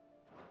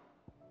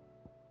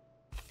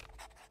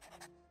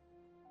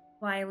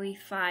 Why we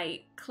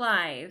fight.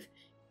 Clive,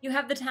 you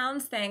have the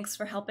town's thanks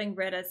for helping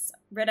rid us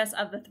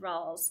of the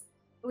thralls.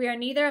 We are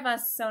neither of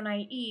us so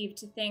naive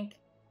to think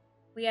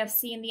we have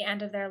seen the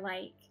end of their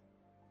like.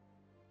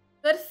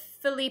 Good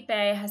Felipe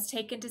has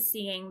taken to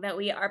seeing that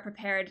we are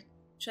prepared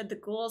should the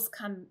ghouls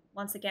come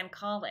once again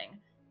calling,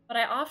 but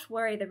I oft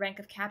worry the rank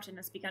of captain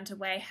has begun to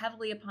weigh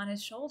heavily upon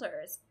his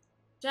shoulders,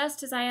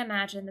 just as I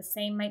imagine the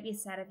same might be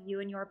said of you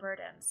and your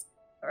burdens.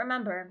 But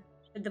remember,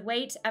 should the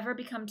weight ever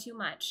become too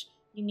much,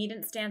 you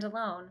needn't stand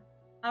alone.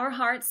 Our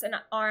hearts and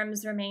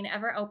arms remain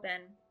ever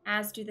open,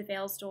 as do the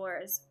Vale's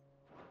doors.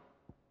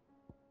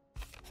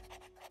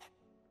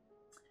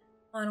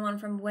 One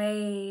from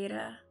Wade.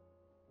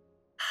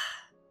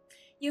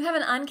 You have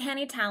an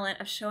uncanny talent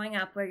of showing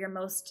up where you're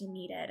most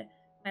needed,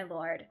 my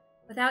lord.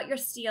 Without your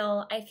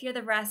steel, I fear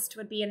the rest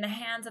would be in the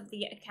hands of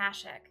the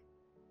Akashic,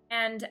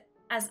 and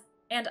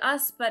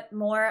us but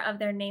more of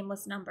their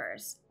nameless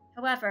numbers.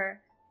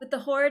 However, with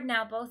the Horde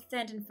now both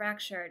thinned and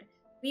fractured,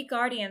 we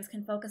Guardians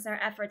can focus our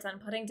efforts on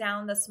putting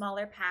down the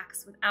smaller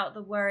packs without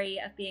the worry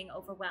of being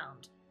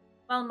overwhelmed,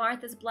 while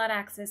Martha's blood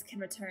axes can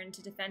return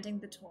to defending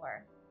the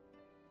Tor.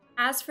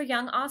 As for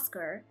young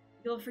Oscar,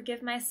 you will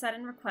forgive my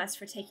sudden request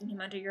for taking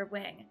him under your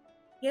wing.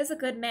 He is a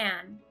good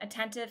man,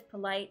 attentive,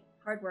 polite,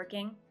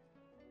 hardworking.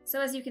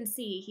 So as you can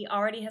see, he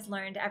already has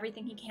learned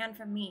everything he can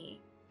from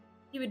me.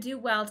 He would do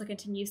well to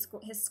continue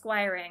his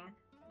squiring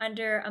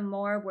under a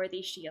more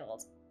worthy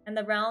shield, and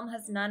the realm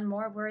has none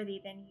more worthy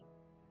than you.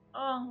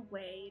 Oh,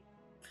 wait.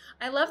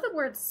 I love the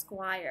word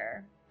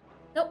squire.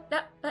 Nope,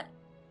 but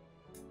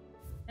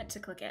meant to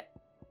click it.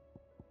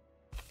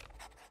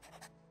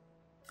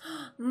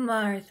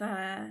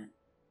 Martha.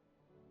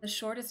 The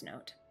shortest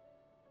note.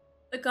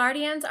 The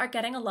Guardians are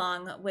getting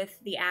along with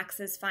the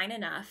axes fine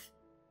enough,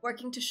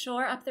 working to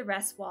shore up the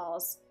rest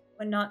walls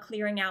when not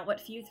clearing out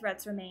what few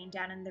threats remain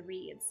down in the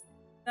reeds.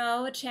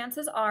 Though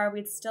chances are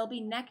we'd still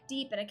be neck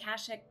deep in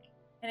Akashic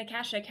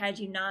had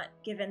you not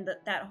given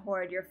that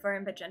horde your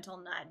firm but gentle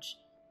nudge.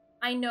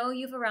 I know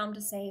you've a realm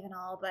to save and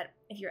all, but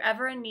if you're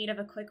ever in need of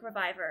a quick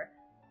reviver,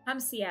 come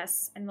see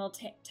us and we'll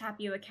tap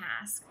you a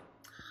cask.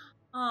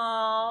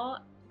 Aww,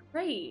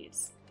 great.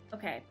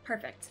 Okay,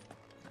 perfect.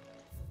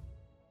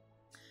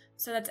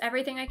 So that's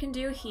everything I can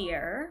do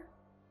here.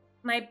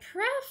 My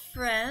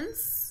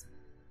preference...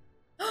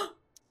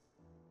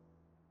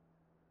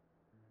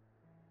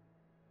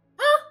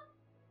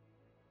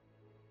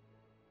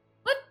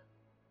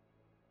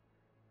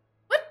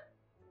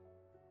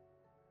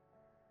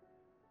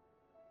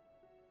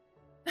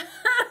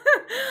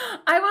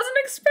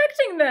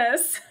 doing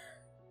this.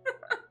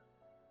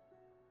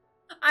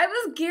 I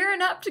was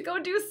gearing up to go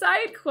do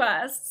side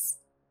quests.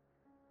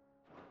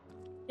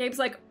 Gabe's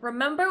like,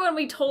 remember when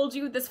we told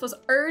you this was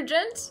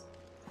urgent?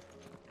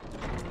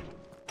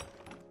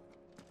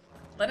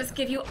 Let us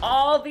give you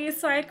all these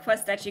side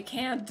quests that you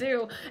can't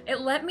do.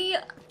 It let me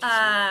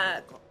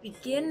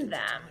begin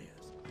them.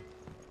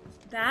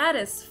 That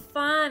is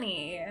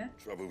funny.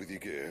 Trouble with your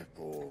gear,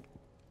 or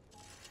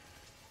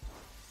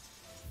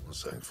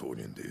something for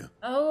you, dear?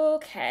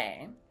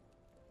 Okay.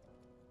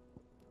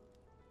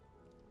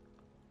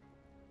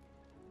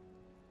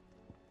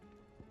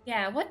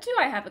 Yeah, what do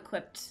I have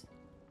equipped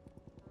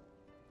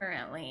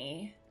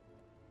currently?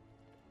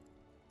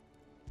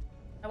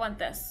 I want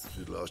this.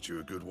 Should last you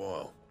a good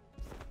while.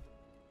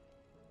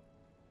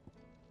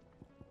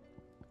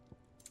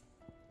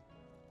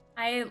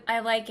 I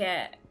like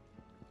it.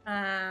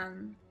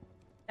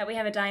 That we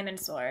have a diamond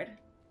sword.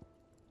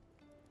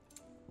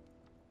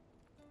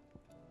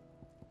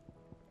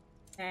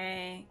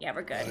 Okay, yeah,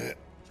 we're good.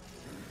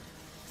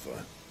 Fine.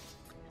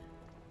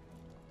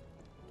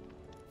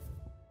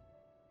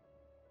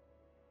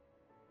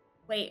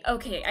 Wait,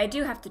 okay, I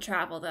do have to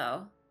travel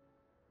though.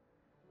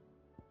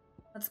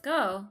 Let's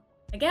go.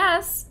 I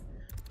guess.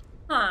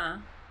 Huh.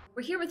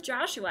 We're here with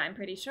Joshua, I'm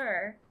pretty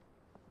sure.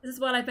 This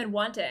is what I've been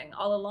wanting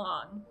all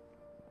along.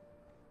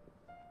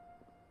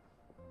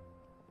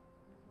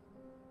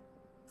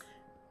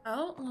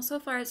 Oh, well, so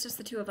far it's just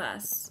the two of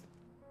us.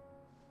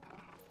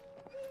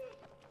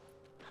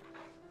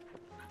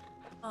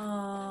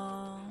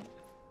 Aww.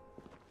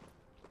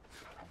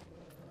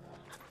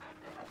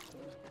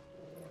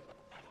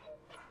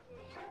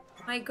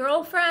 My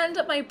girlfriend,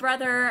 my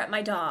brother,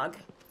 my dog.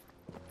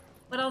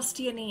 What else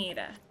do you need?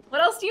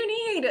 What else do you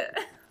need?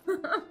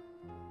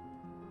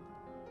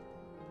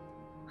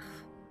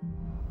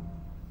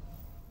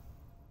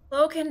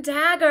 Cloak and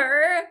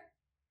dagger.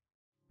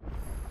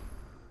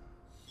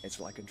 It's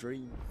like a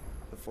dream.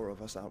 The four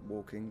of us out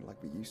walking like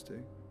we used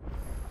to.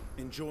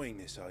 Enjoying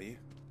this, are you?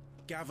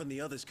 Gav and the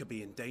others could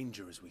be in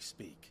danger as we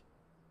speak.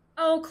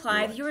 Oh,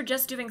 Clive, you were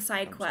just doing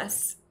side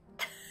quests.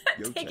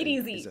 Take it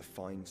easy. Is a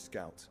fine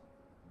scout.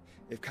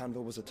 If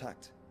Canva was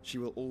attacked, she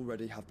will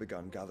already have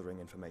begun gathering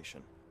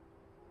information.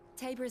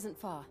 Tabor isn't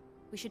far.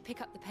 We should pick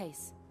up the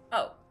pace.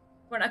 Oh,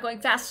 we're not going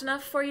fast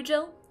enough for you,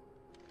 Jill?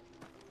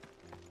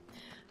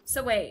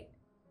 So wait.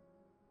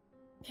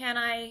 Can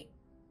I...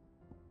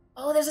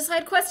 Oh, there's a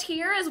side quest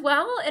here as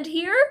well? And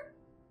here?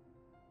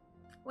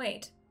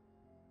 Wait.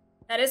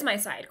 That is my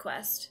side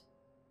quest.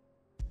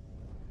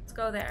 Let's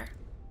go there.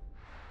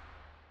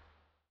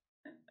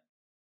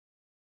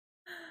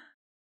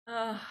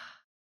 The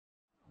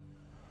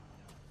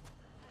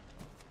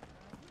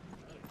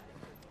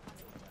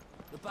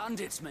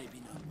bandits may be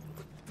known.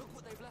 Look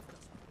what they've left us.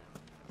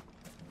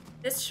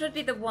 This should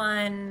be the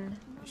one...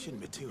 It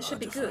shouldn't be too hard should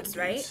be to find Goose,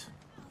 right? goods.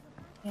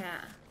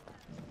 Yeah.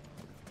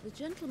 The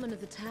gentlemen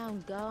of the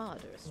town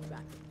guard are a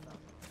strapping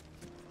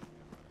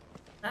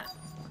lot.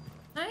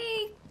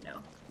 No.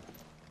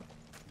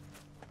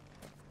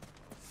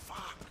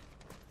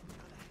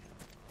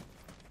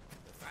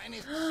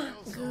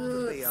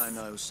 Maybe I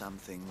know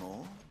something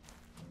more.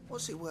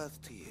 What's it worth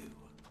to you?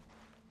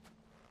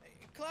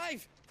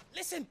 Clive,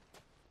 listen!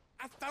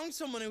 I found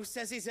someone who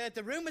says he's heard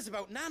the rumors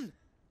about Nan.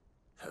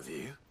 Have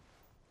you?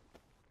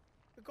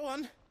 Go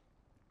on.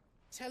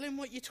 Tell him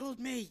what you told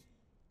me.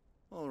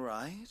 All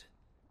right.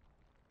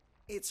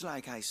 It's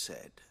like I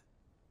said.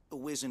 A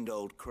wizened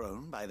old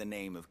crone by the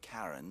name of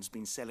Charon's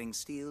been selling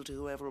steel to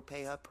whoever will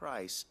pay her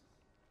price,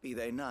 be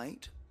they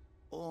knight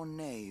or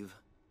knave.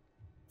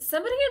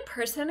 Somebody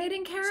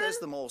impersonating Charon? Says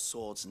the more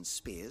swords and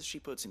spears she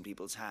puts in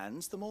people's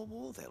hands, the more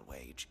war they'll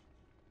wage.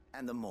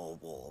 And the more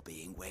war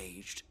being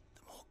waged,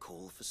 the more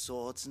call for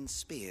swords and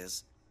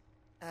spears.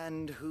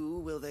 And who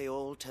will they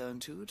all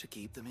turn to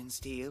keep them in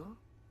steel?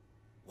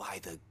 Why,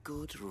 the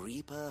good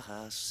Reaper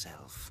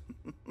herself.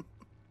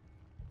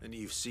 And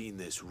you've seen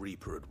this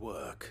Reaper at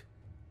work?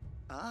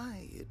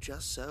 Aye, it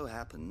just so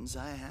happens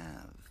I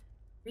have.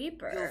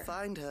 Reaper? You'll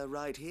find her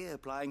right here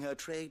plying her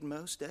trade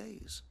most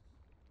days.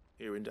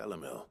 Here in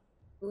Delamil.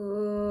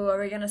 Ooh, are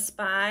we gonna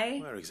spy?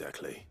 Where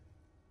exactly?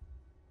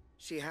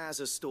 She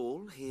has a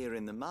stall here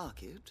in the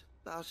market,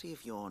 but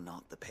if you're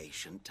not the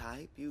patient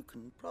type, you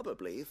can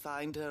probably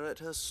find her at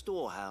her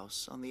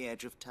storehouse on the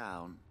edge of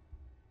town.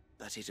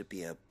 But it'd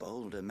be a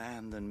bolder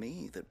man than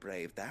me that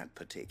braved that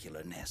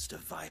particular nest of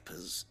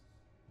vipers.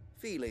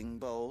 Feeling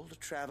bold,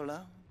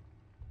 traveler?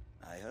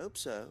 I hope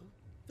so,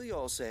 for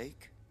your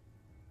sake.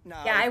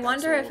 Now, Yeah, I if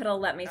wonder that's if all, it'll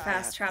let me I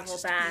fast have travel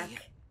places to back. be.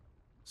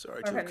 Sorry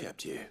Or to if have I'm-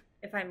 kept you.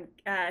 If I'm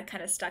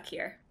kind of stuck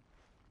here.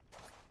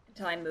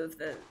 Until I move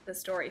the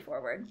story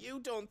forward. You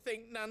don't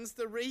think Nan's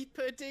the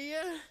Reaper, do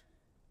you?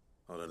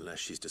 Well, unless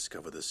she's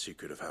discovered the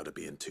secret of how to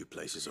be in two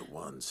places at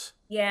once.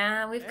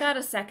 Yeah, we've got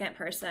a second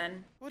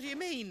person. What do you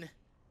mean?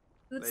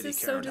 Boots Lady is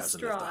so Charon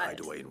hasn't left the distraught.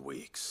 hideaway in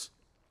weeks.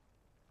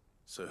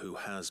 So who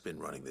has been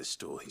running this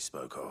store he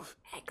spoke of?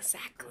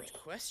 Exactly.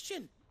 Good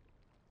question.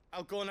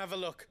 I'll go and have a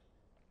look.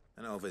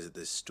 And I'll visit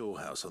this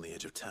storehouse on the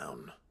edge of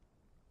town.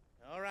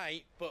 All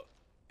right, but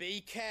Be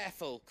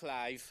careful,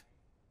 Clive.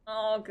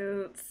 Oh,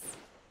 Goots.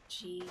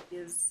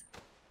 Jeez.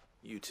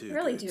 You too, I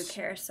really Goots. do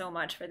care so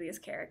much for these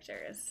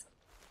characters.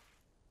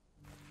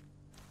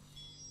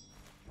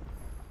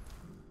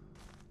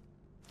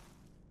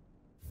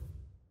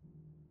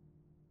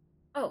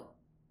 Oh.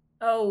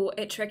 Oh,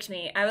 it tricked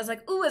me. I was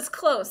like, ooh, it's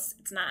close.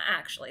 It's not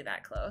actually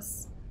that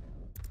close.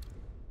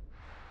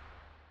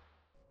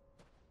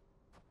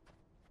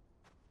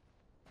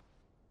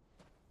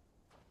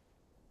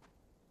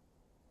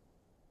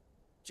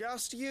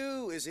 Just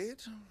you, is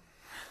it?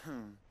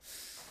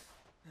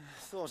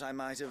 Thought I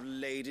might have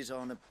laid it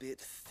on a bit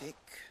thick.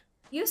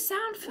 You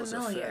sound It was a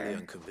fairly familiar.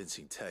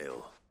 unconvincing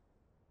tale.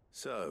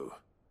 So,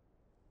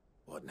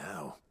 what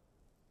now?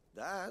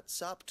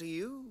 That's up to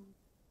you.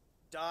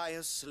 Die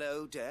a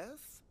slow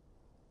death?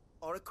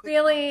 Or a quick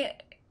Really? one?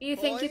 You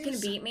think you can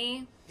Boys, beat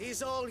me?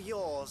 He's all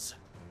yours.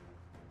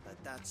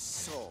 But that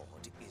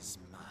sword is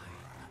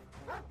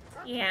mine.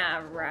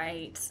 Yeah,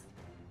 right.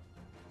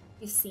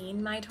 You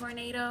seen my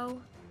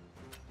tornado?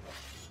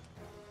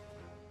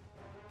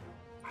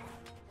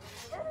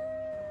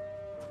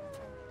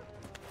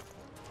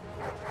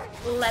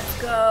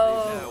 Let's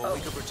go. No,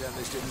 we could pretend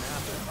this didn't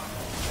happen.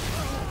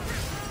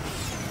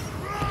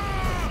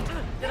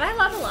 Did I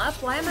level up?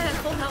 Why am I at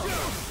full health?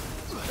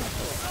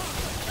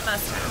 I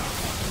must have.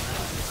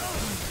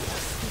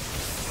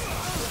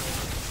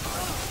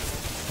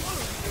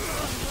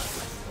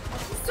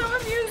 So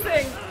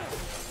amusing.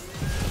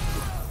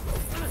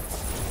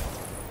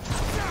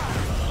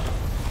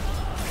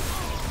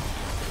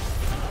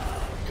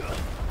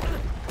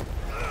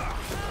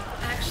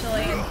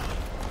 Actually,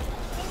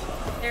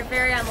 they're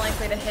very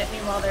unlikely to hit me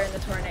while they're in the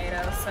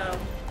tornado, so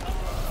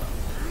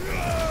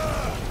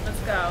let's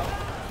go.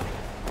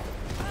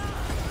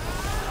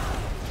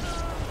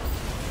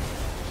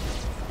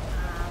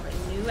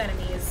 The new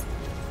enemies.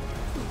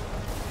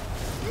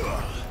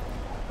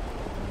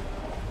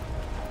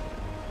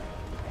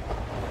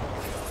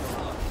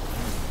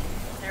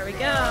 There we go.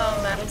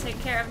 That'll take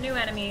care of new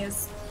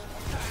enemies.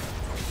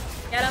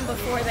 Get them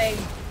before they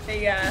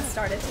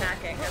start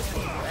attacking.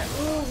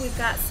 Ooh, we've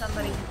got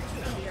somebody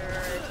who can cure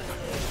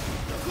today.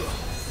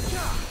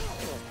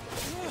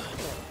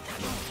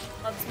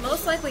 Well, it's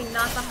most likely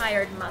not the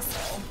hired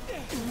muscle.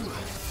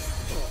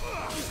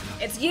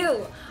 It's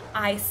you!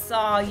 I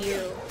saw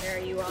you. There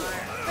you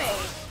are. Wait,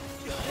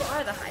 you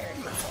are the hired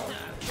muscle.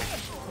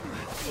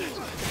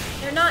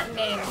 They're not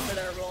named for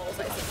their roles,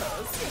 I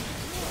suppose.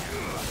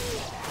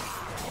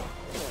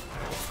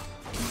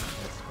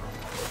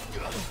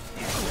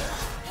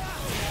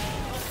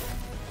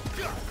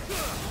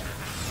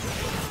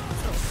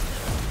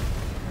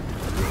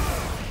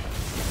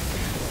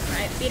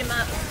 Alright, beat him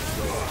up.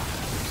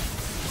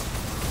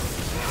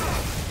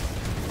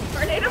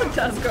 Tornado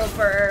does go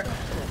for her.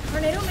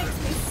 Tornado makes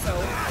me so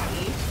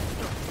happy.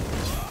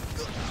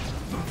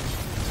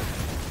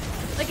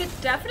 Like, it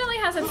definitely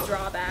has its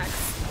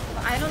drawbacks,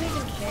 but I don't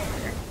even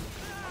care.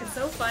 It's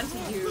so fun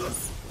to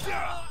use.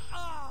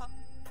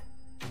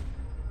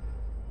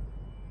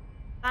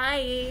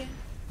 Bye!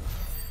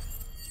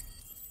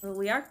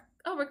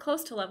 Oh, we're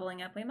close to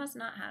leveling up. We must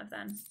not have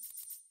then.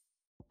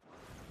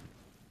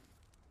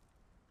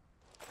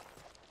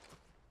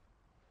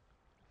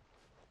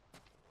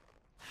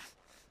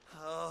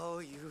 Oh,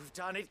 you've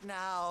done it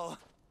now.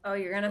 Oh,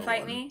 you're gonna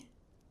fight me?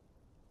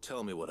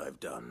 Tell me what I've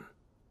done.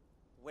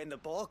 When the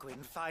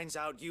Borgwyn finds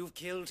out you've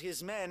killed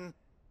his men,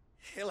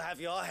 he'll have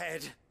your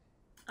head.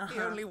 He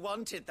only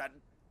wanted that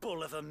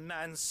bull of a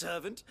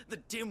manservant, the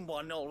dim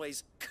one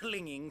always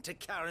clinging to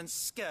Charon's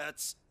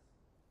skirts.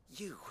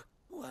 You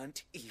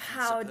weren't even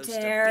How supposed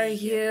dare to be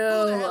you? here.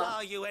 Who the hell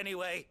are you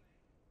anyway?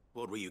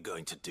 What were you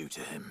going to do to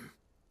him?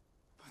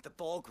 The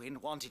Borgwyn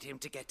wanted him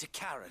to get to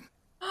Charon.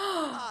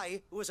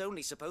 I was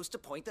only supposed to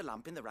point the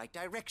lamp in the right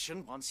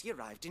direction once he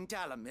arrived in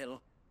Dalamil.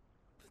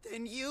 But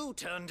then you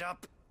turned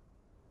up.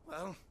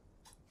 Well,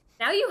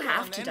 now you go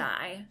have on to then.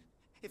 die.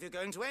 If you're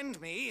going to end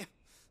me,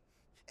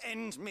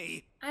 end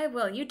me. I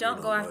will. You don't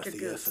You're go not after worth the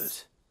Goose.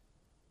 effort.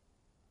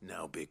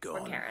 Now be Or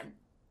gone. Karen.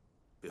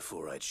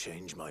 Before I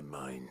change my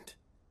mind.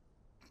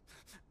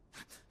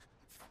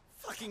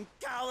 Fucking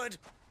coward!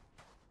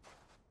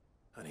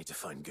 I need to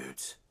find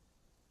Goots.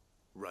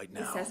 Right He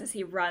now. says as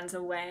he runs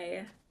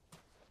away.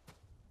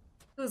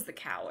 Who's the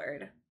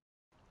coward?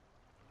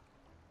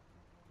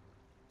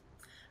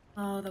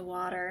 Oh, the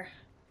water.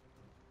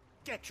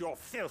 Get your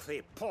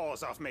filthy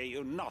paws off me,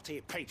 you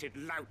naughty painted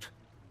lout!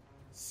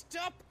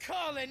 Stop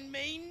calling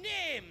me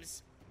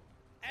names!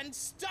 And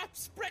stop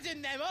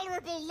spreading them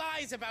horrible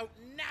lies about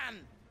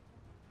Nan!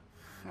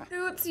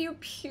 Goots, you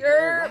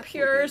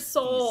pure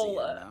soul.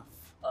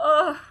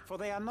 Ugh. For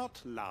they are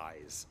not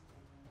lies.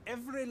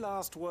 Every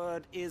last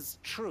word is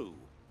true.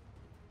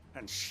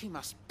 And she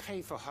must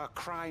pay for her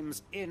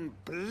crimes in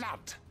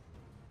blood.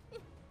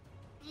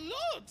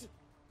 Blood?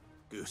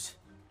 Goose,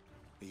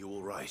 are you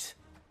all right?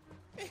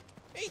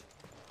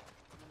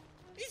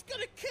 He's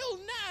gonna kill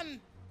Nan!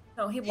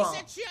 No, he He won't.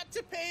 said she had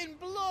to pay in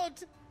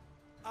blood!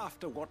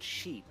 After what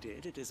she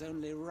did, it is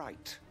only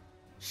right.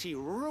 She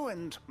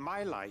ruined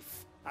my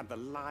life and the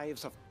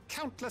lives of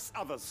countless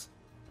others.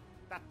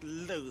 That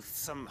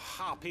loathsome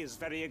harpy's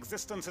very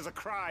existence is a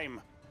crime,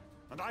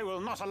 and I will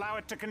not allow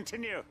it to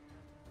continue.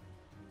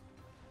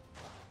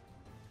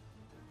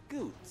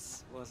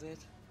 Goots, was it?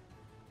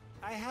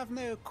 I have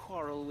no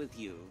quarrel with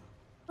you.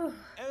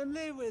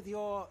 Only with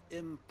your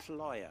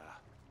employer.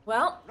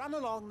 Well, run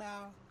along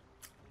now.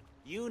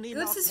 You need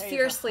Goots not is pay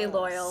fiercely for her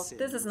loyal. sins.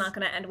 This is not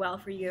going to end well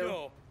for you.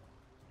 No.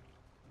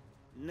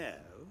 No.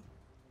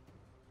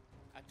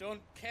 I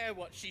don't care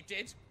what she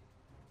did.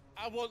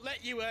 I won't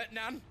let you hurt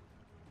Nan.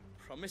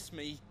 Promise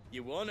me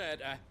you won't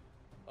hurt her,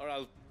 or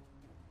I'll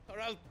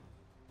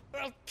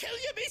kill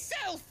you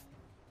myself.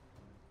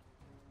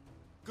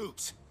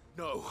 Goots,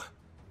 no.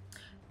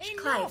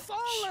 Enough,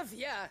 all of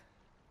you!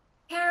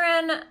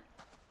 Charon,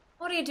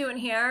 what are you doing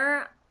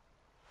here?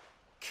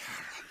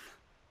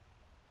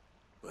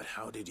 But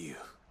how did you?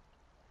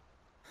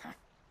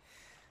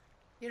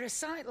 You're a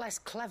sight less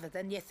clever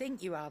than you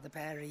think you are, the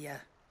pair of you.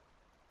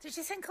 Did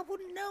you think I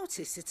wouldn't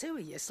notice the two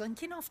of you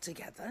slinking off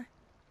together?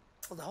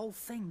 Well, the whole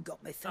thing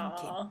got me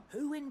thinking,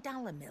 who in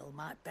Dalimil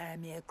might bear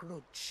me a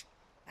grudge?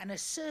 And a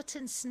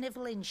certain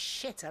snivelling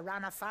shit I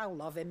ran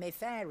afoul of in my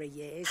fairy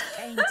years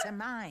came to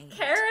mind.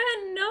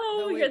 Charon,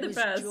 no, you're the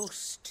best. It was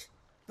just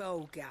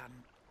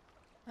Bogan.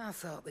 I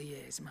thought the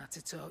years might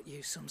have taught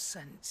you some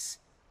sense,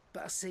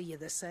 but I see you're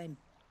the same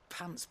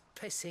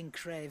pants-pissing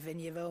craven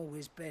you've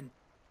always been.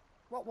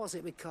 What was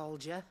it we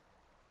called you?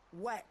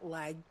 Wet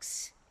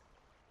legs.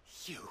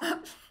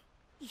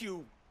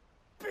 You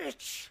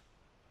bitch!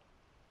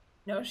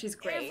 No, she's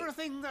great.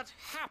 Everything that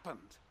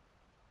happened,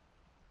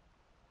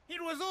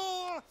 it was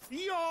all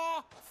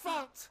your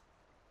fault.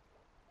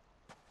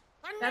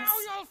 And now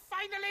you'll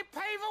finally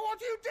pay for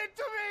what you did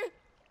to me.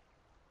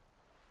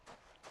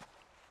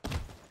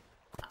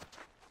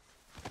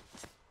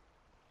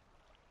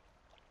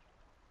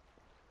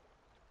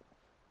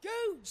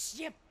 Goose,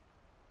 you...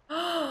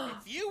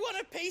 If you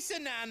want a piece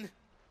of Nan,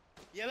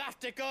 you'll have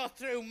to go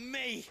through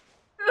me.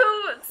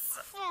 Goots!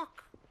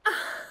 Fuck!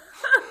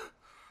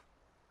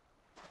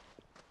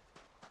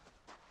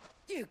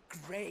 You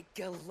great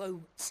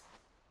galoot.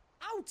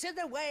 Out of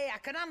the way, I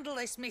can handle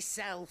this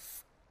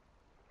myself.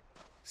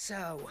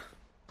 So,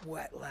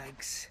 wet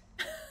legs.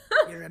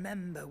 You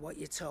remember what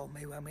you told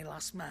me when we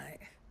last met?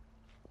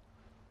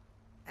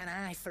 An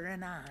eye for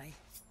an eye.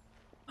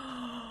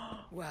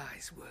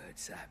 Wise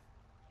words, Sam.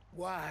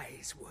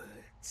 Wise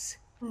words.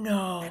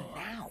 No. And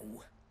now,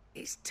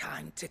 it's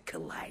time to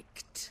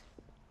collect.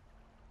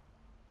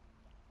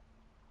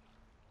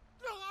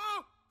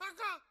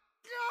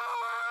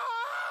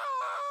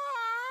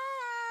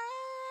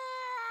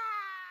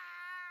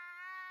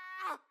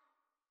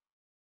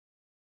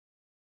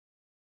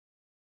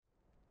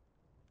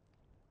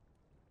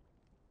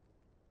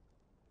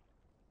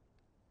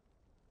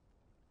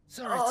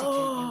 Sorry to keep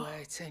you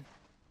waiting.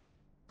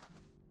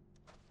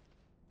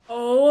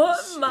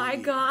 Oh my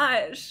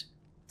gosh.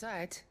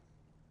 Dead?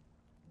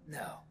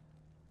 No.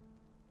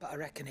 But I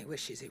reckon he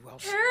wishes he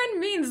was.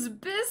 Charon means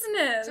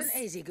business. It's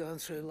an easy going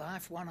through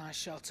life, one eye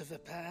short of a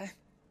pair.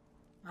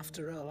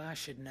 After all, I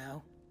should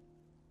know.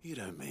 You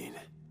don't mean...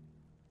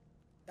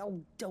 Oh,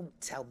 don't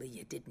tell me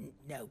you didn't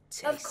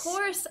notice. Of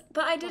course,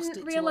 but I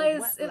didn't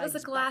realize it was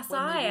a glass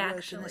eye,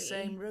 actually. The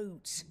same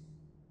routes.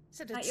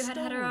 I thought you had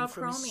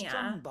heterochromia.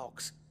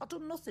 Strongbox. I've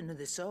done nothing of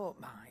the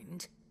sort,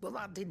 mind. But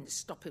that didn't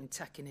stop him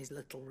taking his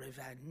little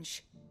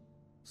revenge.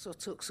 So I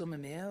took some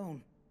of my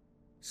own.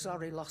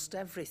 Sorry, lost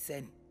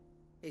everything.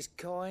 His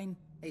coin,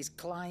 his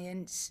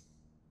clients.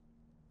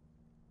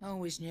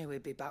 Always knew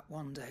he'd be back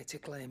one day to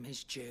claim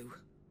his due.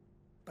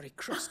 But he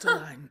crossed the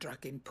line,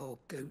 dragging poor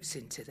Goots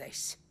into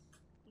this.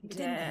 He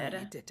didn't hurt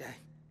me, did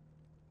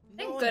he?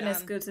 Thank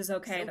goodness Goots is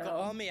okay, Still though. got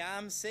all my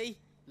arms, see?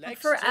 I'm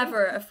Legs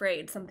forever too.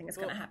 afraid something is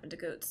going to happen to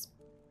Goots.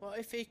 What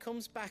if he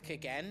comes back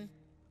again?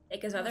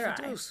 Take his other eye.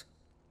 Does.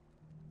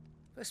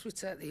 First we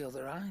take the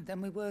other eye,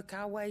 then we work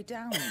our way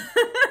down.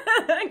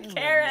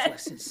 Karen!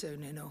 Lesson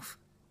soon enough.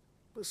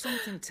 But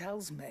something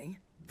tells me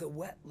the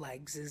wet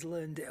legs has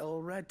learned it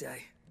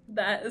already.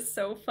 That is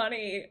so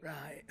funny.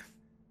 Right.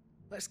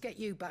 Let's get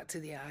you back to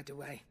the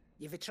hideaway.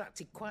 You've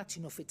attracted quite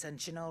enough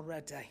attention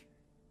already.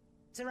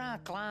 Ta-ra,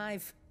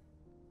 Clive.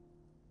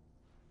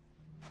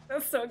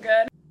 That's so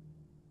good.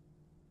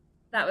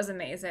 That was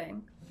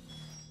amazing.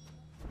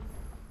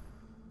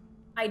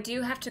 I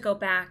do have to go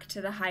back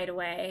to the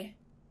hideaway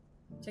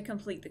to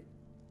complete the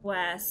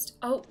quest.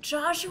 Oh,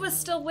 Joshua's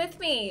still with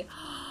me.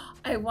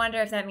 I wonder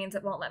if that means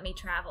it won't let me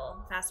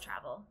travel. Fast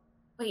travel.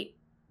 Wait.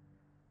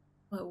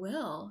 What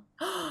will?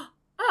 Oh,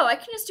 I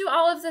can just do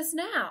all of this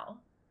now.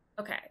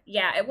 Okay.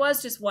 Yeah, it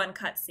was just one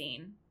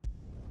cutscene.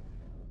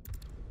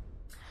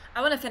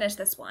 I want to finish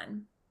this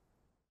one.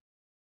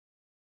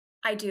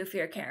 I do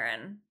fear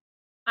Charon.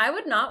 I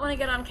would not want to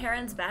get on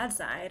Charon's bad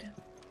side.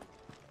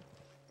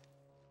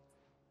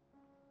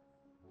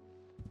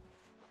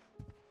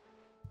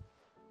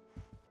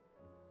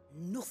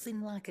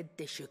 Nothing like a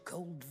dish of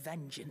cold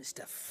vengeance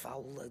to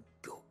foul the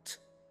gut.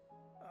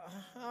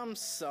 I'm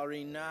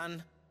sorry,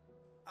 Nan.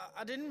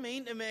 I didn't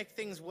mean to make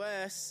things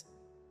worse.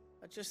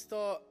 I just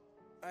thought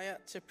I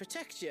had to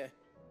protect you.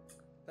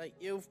 Like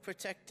you've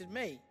protected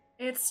me.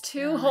 It's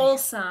too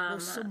wholesome. Well,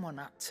 someone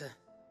had to.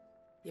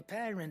 Your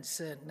parents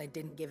certainly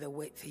didn't give a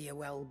whit for your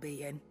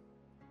well-being.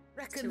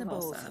 Reckon the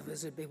both of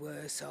us would be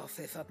worse off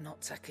if I'd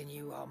not taken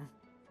you on.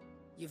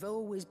 You've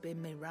always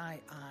been my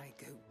right eye,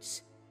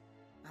 Goots.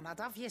 And I'd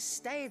have you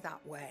stay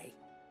that way.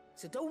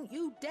 So don't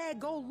you dare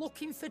go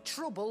looking for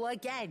trouble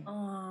again.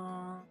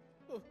 Aww.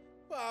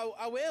 Well,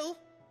 I will.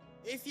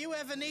 If you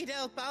ever need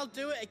help, I'll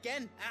do it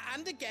again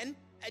and again,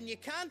 and you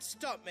can't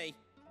stop me.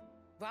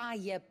 Why,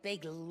 you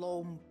big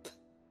lump.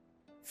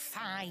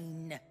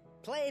 Fine.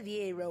 Play the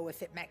hero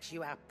if it makes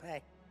you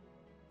happy.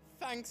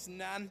 Thanks,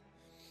 Nan.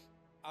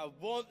 I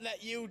won't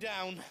let you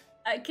down.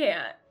 I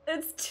can't.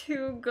 It's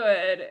too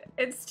good.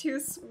 It's too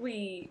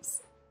sweet.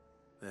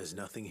 There's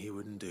nothing he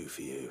wouldn't do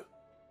for you.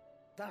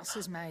 That's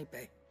as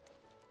maybe.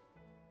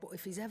 But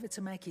if he's ever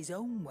to make his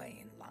own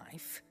way in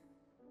life,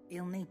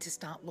 he'll need to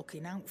start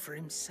looking out for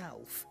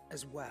himself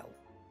as well.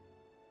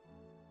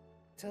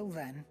 Till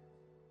then,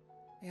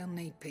 he'll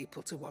need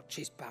people to watch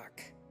his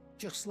back,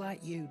 just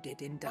like you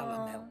did in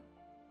Dalimil.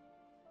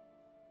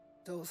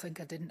 Don't think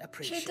I didn't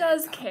appreciate She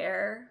does that.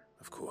 care.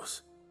 Of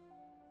course.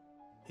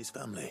 His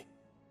family.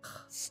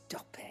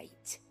 Stop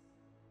it.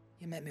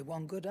 You make me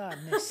one good eye,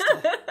 mister.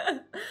 I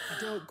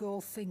don't go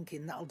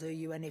thinking that'll do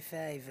you any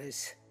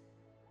favours.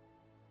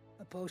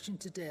 A potion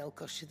today will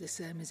cost you the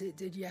same as it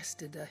did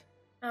yesterday.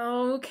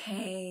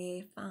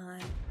 Okay,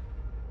 fine.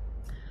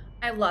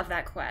 I love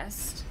that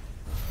quest.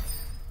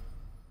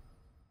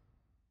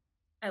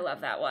 I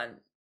love that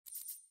one.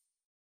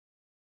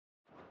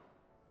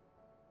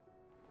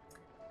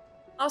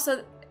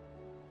 Also,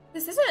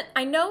 this isn't,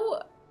 I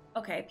know,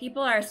 okay,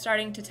 people are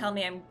starting to tell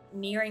me I'm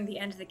nearing the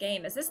end of the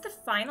game. Is this the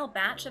final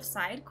batch of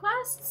side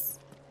quests?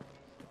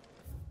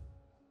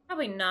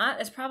 Probably not.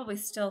 There's probably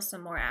still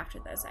some more after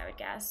this, I would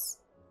guess.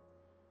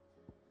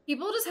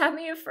 People just have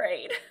me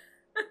afraid.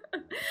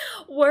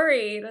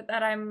 Worried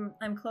that I'm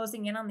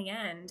closing in on the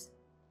end.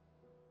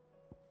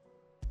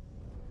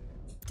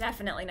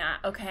 Definitely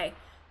not. Okay.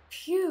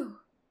 Phew.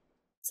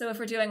 So if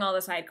we're doing all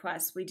the side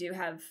quests, we do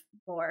have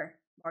more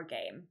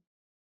game.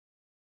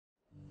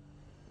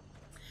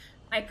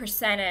 My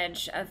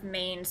percentage of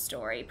main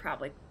story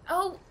probably...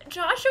 Oh,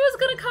 Joshua's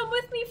gonna come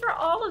with me for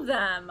all of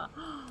them.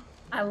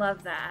 I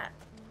love that.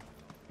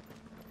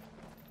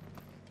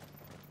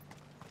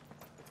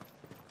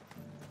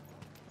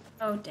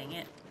 Oh, dang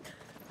it.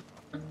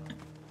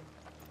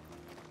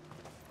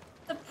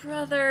 The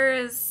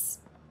brothers.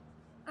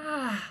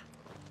 Ah.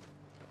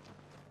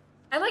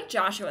 I like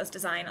Joshua's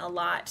design a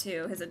lot,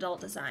 too. His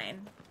adult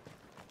design.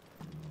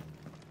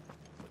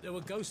 But there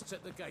were ghosts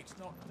at the gates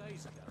not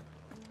days ago.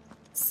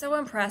 So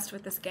impressed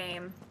with this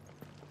game.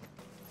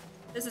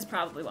 This is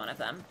probably one of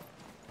them.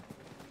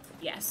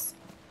 Yes.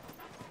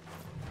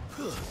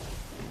 This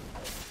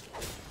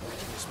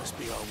must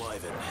be our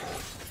wyvern.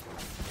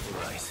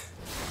 All right.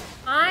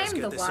 I'm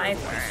the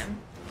wyvern.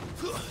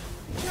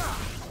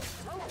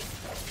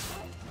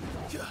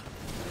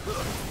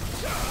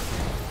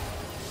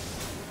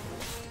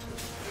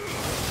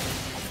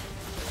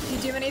 If you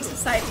do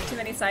too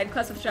many side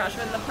quests with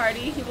Joshua in the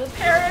party, he will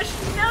perish.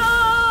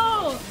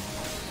 No!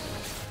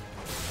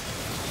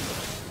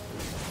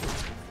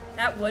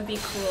 That would be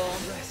cool.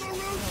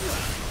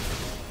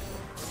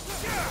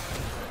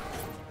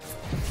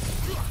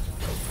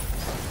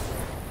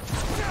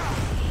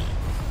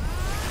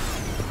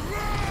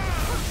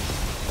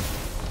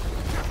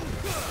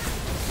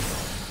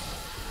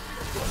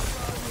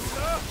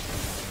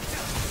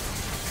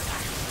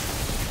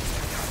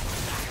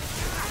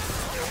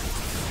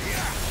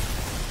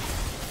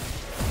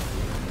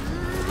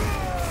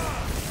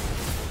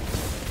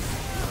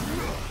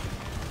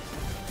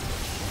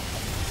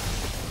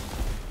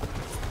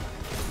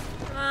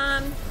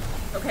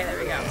 Okay, there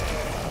we go.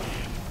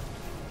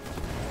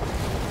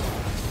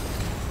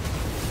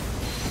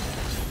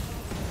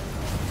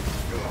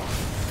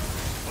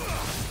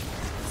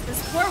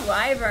 This poor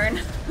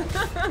wyvern.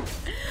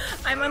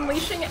 I'm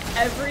unleashing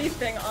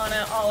everything on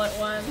it all at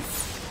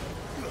once.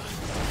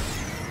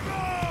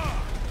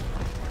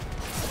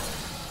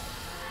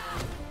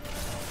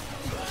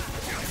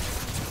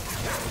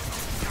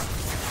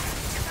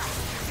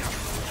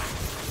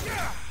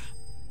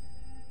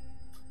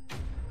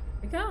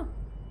 Here we go.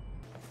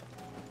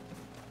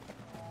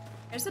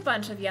 There's a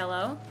bunch of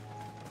yellow.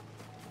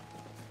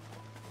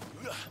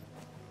 Oh,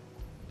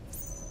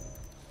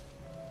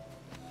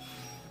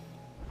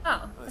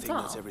 I that's think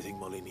all. that's everything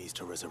Molly needs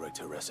to resurrect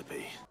her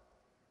recipe.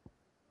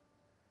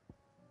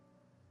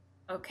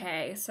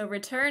 Okay, so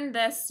return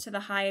this to the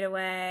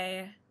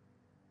hideaway.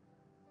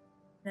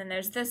 Then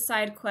there's this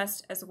side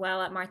quest as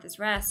well at Martha's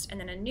Rest, and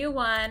then a new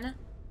one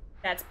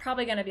that's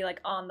probably going to be like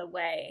on the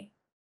way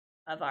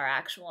of our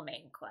actual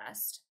main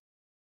quest.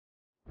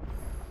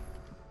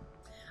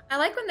 I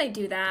like when they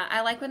do that.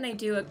 I like when they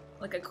do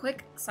a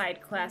quick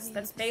side quest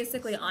that's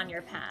basically on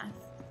your path.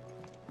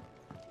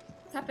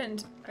 It's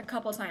happened a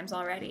couple times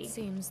already.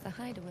 Seems the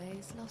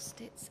hideaway's lost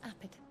its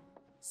appetite.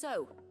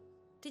 So,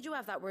 did you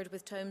have that word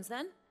with Tomes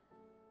then?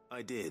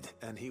 I did,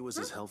 and he was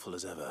as helpful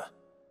as ever.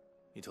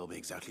 He told me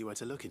exactly where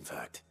to look, in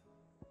fact.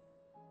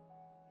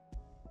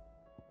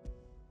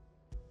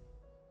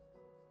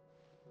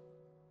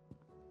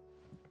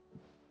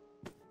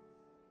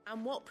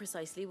 And what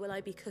precisely will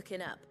I be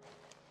cooking up?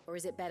 Or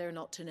is it better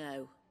not to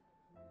know?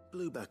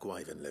 Blueback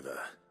wyvern liver.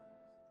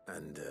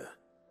 And,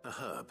 a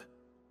herb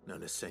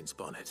known as Saint's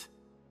Bonnet.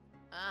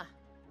 Ah,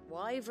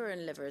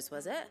 wyvern livers,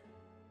 was it?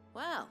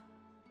 Well,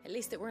 at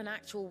least it weren't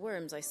actual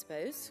worms, I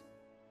suppose.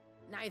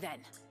 Now then,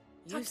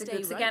 Talk to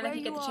Goops again if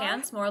you get the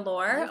chance. More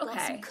lore. I've got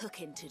some Okay.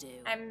 cooking to do.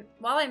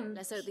 While I'm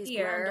Let's hope these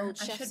here, grand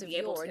old I chefs should of be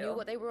able yore to. knew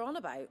what they were on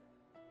about.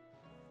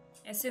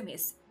 I assume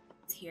he's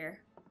here.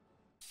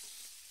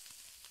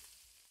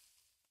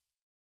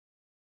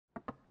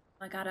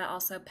 I gotta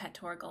also pet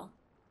Torgal.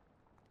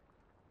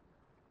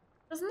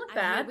 Doesn't look And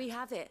bad. here we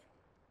have it.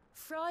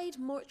 Fried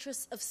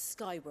mortress of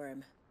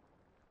skyworm.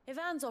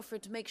 Ivan's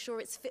offered to make sure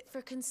it's fit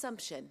for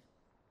consumption.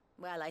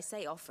 Well, I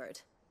say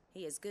offered.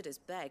 He as good as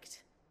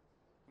begged.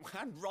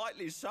 And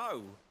rightly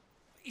so.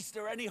 Is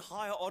there any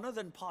higher honor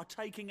than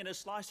partaking in a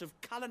slice of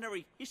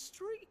culinary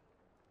history?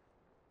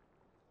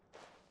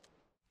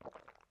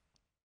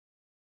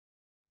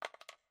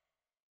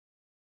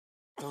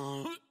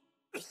 Oh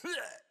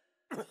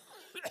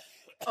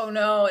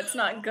no, it's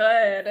not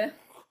good.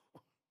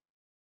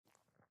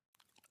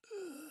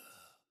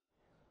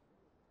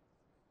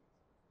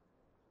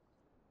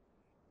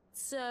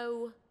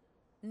 So,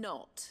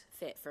 not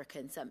fit for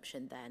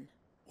consumption then.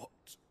 What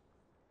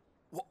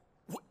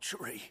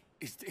witchery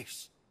is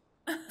this?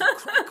 The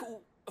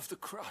crackle of the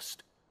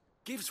crust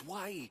gives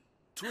way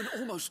to an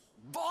almost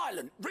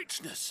violent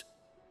richness.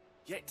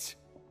 Yet,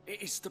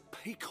 it is the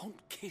piquant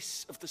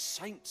kiss of the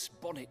saint's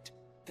bonnet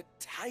that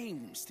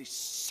tames this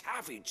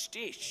savage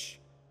dish.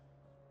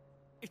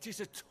 It is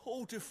a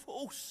tour de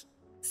force.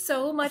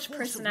 So much force of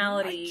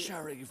personality.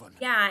 nature even.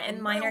 Yeah, and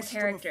A minor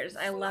maelstrom of characters.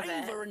 I love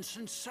it. Flavor and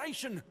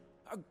sensation.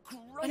 A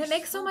And it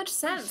makes so much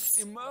graceful sense.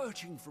 beast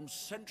emerging from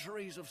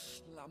centuries of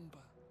slumber.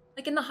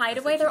 Like in the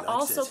hideaway, they're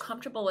all likes so it.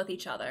 comfortable with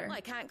each other. Well,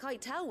 I can't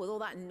quite tell with all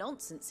that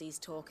nonsense he's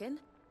talking.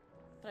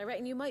 But I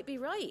reckon you might be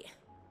right.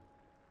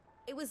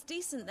 It was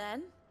decent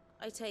then,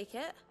 I take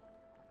it.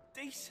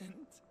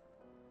 Decent?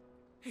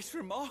 It's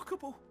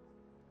remarkable.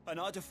 And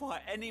I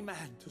defy any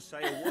man to say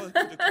a word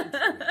to the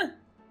contrary.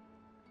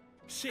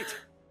 Sid,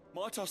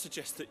 might I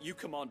suggest that you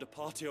command a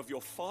party of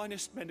your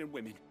finest men and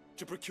women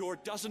to procure a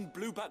dozen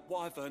blueback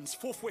wyverns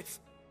forthwith?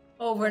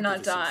 Oh, we're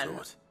not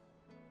done.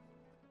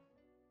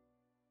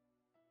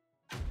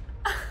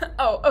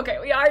 Oh, okay,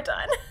 we are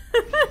done.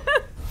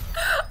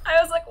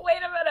 I was like, wait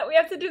a minute, we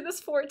have to do this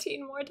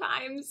 14 more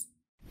times.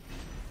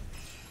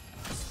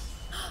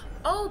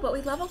 Oh, but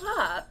we leveled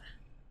up.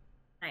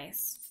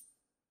 Nice.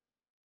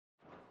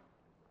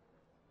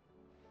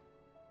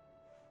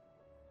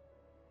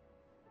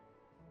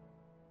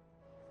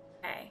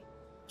 Okay,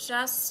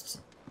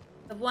 just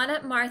the one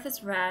at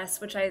Martha's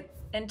Rest, which I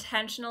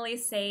intentionally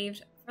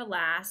saved for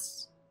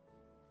last.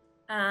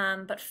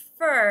 But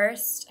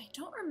first, I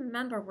don't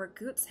remember where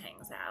Goots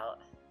hangs out.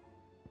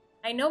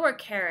 I know where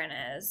Charon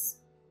is.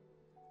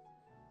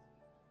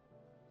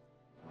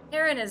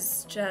 Charon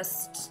is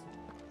just...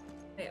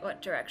 Wait,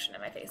 what direction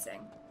am I facing?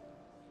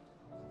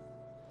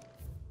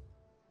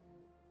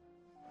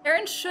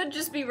 Charon should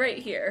just be right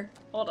here.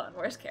 Hold on,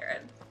 where's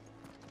Charon?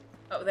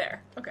 Oh,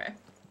 there. Okay.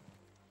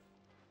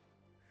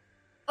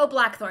 Oh,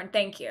 Blackthorn,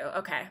 thank you.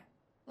 Okay.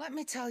 Let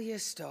me tell you a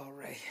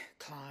story,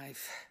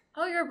 Clive.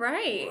 Oh, you're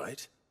right. All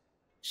right.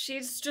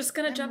 She's just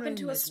gonna jump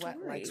into a story.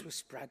 Wet legs were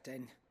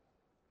spreading.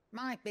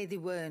 Might be they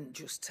weren't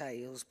just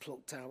tales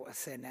plucked out of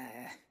thin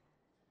air.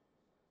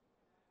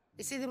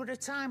 You see, there were a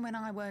time when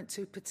I weren't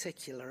too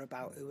particular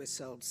about who I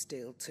sold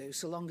steel to,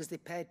 so long as they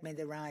paid me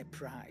the right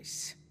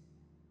price.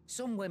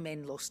 Some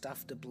women lust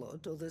after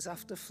blood, others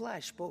after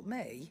flesh, but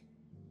me,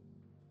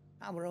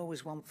 I were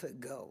always one for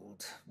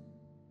gold.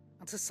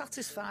 And to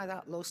satisfy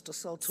that lust, I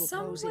sold to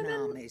opposing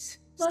armies,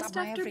 stabbed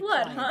my every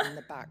client in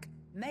the back,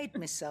 made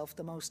myself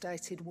the most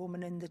hated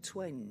woman in the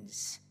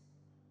twins.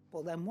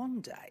 But then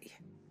one day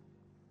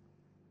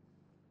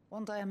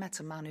I met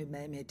a man who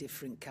made me a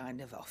different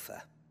kind of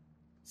offer.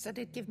 Said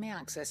he'd give me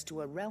access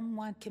to a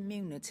realm-wide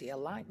community of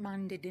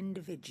like-minded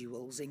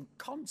individuals in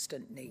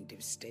constant need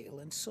of steel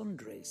and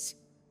sundries.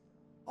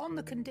 On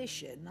the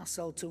condition I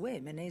sold to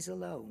him and his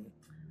alone.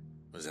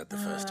 Was that the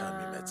first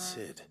time you met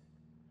Sid?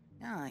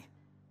 Aye.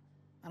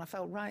 And I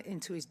fell right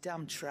into his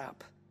damn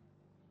trap.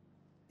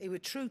 He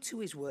was true to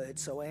his word,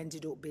 so I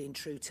ended up being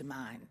true to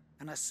mine.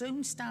 And I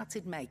soon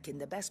started making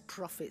the best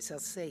profits I've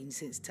seen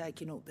since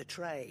taking up the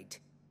trade.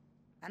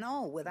 And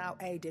all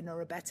without aiding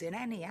or abetting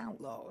any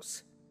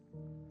outlaws.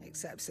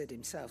 Except Sid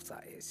himself,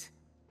 that is.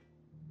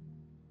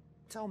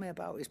 Told me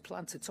about his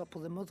plan to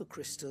topple the mother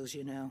crystals,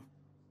 you know.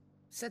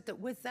 Said that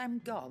with them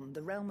gone,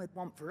 the realm would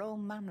want for all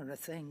manner of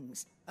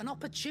things. An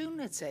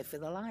opportunity for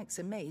the likes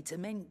of me to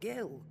mint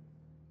gil.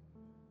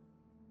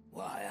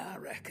 Why, I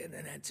reckon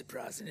an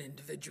enterprising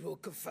individual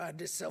could find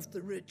himself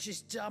the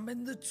richest dam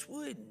in the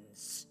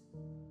twins.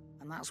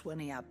 And that's when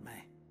he had me.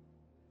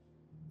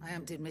 I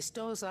emptied my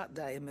stores that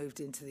day and moved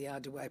into the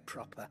hideaway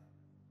proper.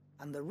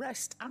 And the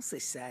rest, as they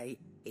say,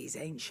 is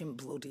ancient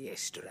bloody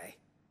history.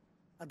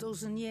 A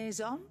dozen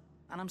years on,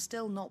 and I'm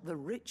still not the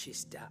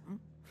richest damn.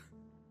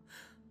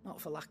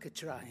 Not for lack of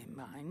trying,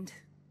 mind.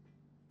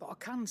 But I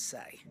can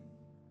say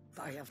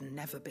that I have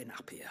never been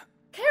happier.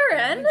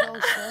 Charon! You've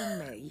all shown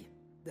me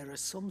there are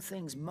some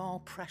things more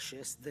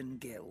precious than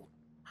Gil.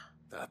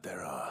 That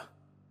there are.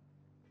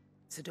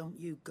 So don't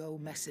you go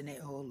messing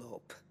it all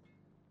up.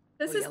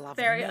 This is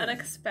very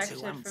unexpected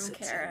from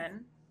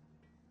Charon.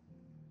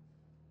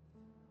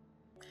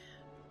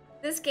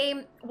 This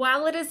game,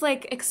 while it is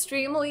like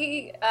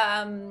extremely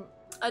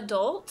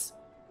adult,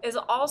 is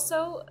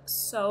also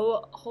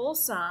so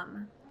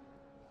wholesome.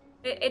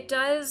 It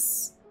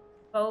does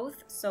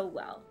both so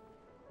well.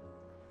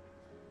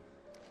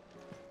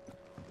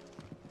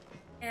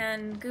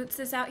 And Goots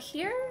is out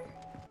here.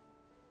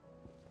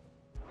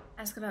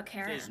 Ask about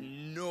Charon. There's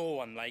no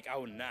one like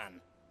our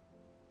Nan.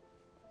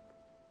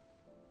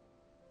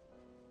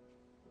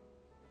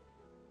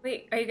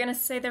 Wait, are you gonna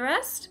say the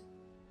rest?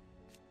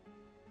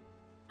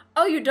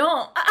 Oh, you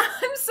don't?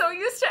 I'm so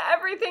used to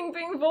everything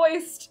being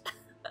voiced.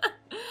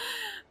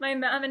 My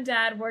mom and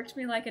dad worked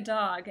me like a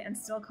dog and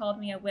still called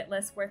me a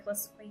witless,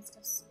 worthless waste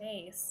of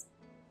space.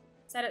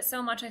 Said it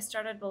so much I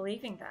started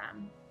believing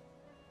them.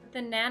 But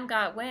then Nan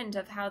got wind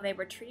of how they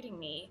were treating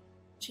me.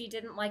 She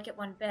didn't like it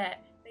one bit.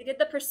 They did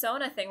the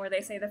persona thing where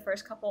they say the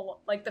first couple,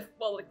 like the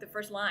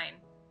first line.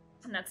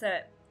 And that's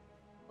it.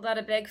 Pulled out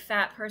a big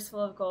fat purse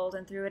full of gold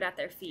and threw it at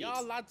their feet.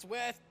 Your lad's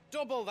worth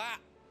double that.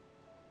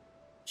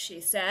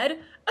 She said.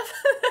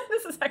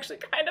 This is actually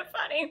kind of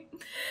funny.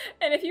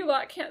 And if you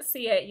lot can't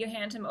see it, you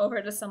hand him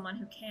over to someone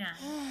who can.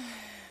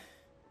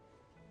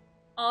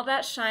 All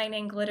that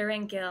shining,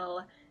 glittering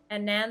Gil,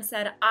 and Nan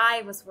said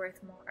I was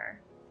worth more.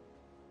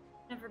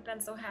 Never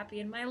been so happy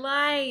in my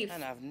life.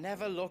 And I've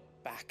never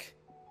looked back.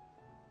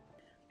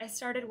 I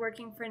started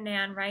working for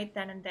Nan right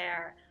then and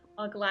there.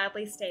 I'll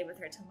gladly stay with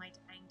her till my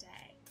dying day.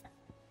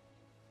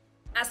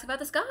 Ask about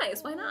the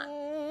skies, why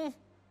not?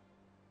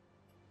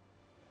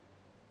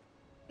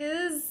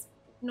 His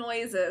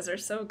noises are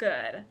so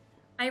good.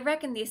 I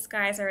reckon these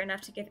skies are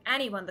enough to give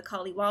anyone the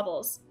collie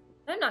wobbles.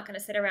 But I'm not going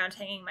to sit around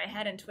hanging my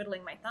head and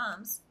twiddling my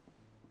thumbs.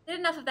 Did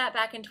enough of that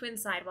back in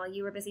Twinside while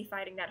you were busy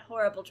fighting that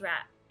horrible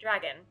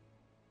dragon.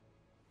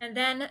 And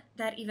then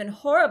that even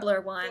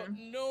horribler one. But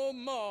no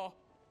more.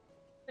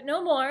 But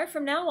no more.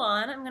 From now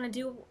on, I'm going to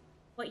do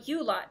what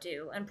you lot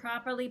do and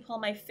properly pull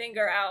my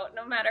finger out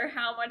no matter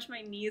how much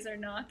my knees are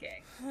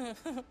knocking.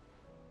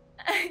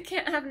 I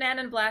can't have Nan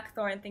and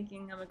Blackthorn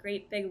thinking I'm a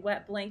great big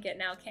wet blanket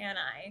now, can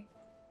I?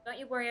 Don't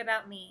you worry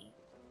about me.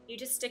 You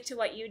just stick to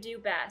what you do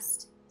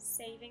best.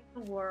 Saving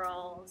the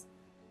world.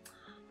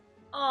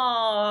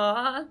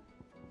 Aww.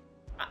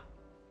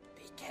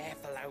 Be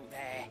careful out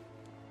there.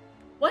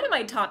 One of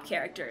my top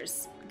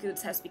characters,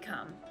 Goots has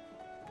become.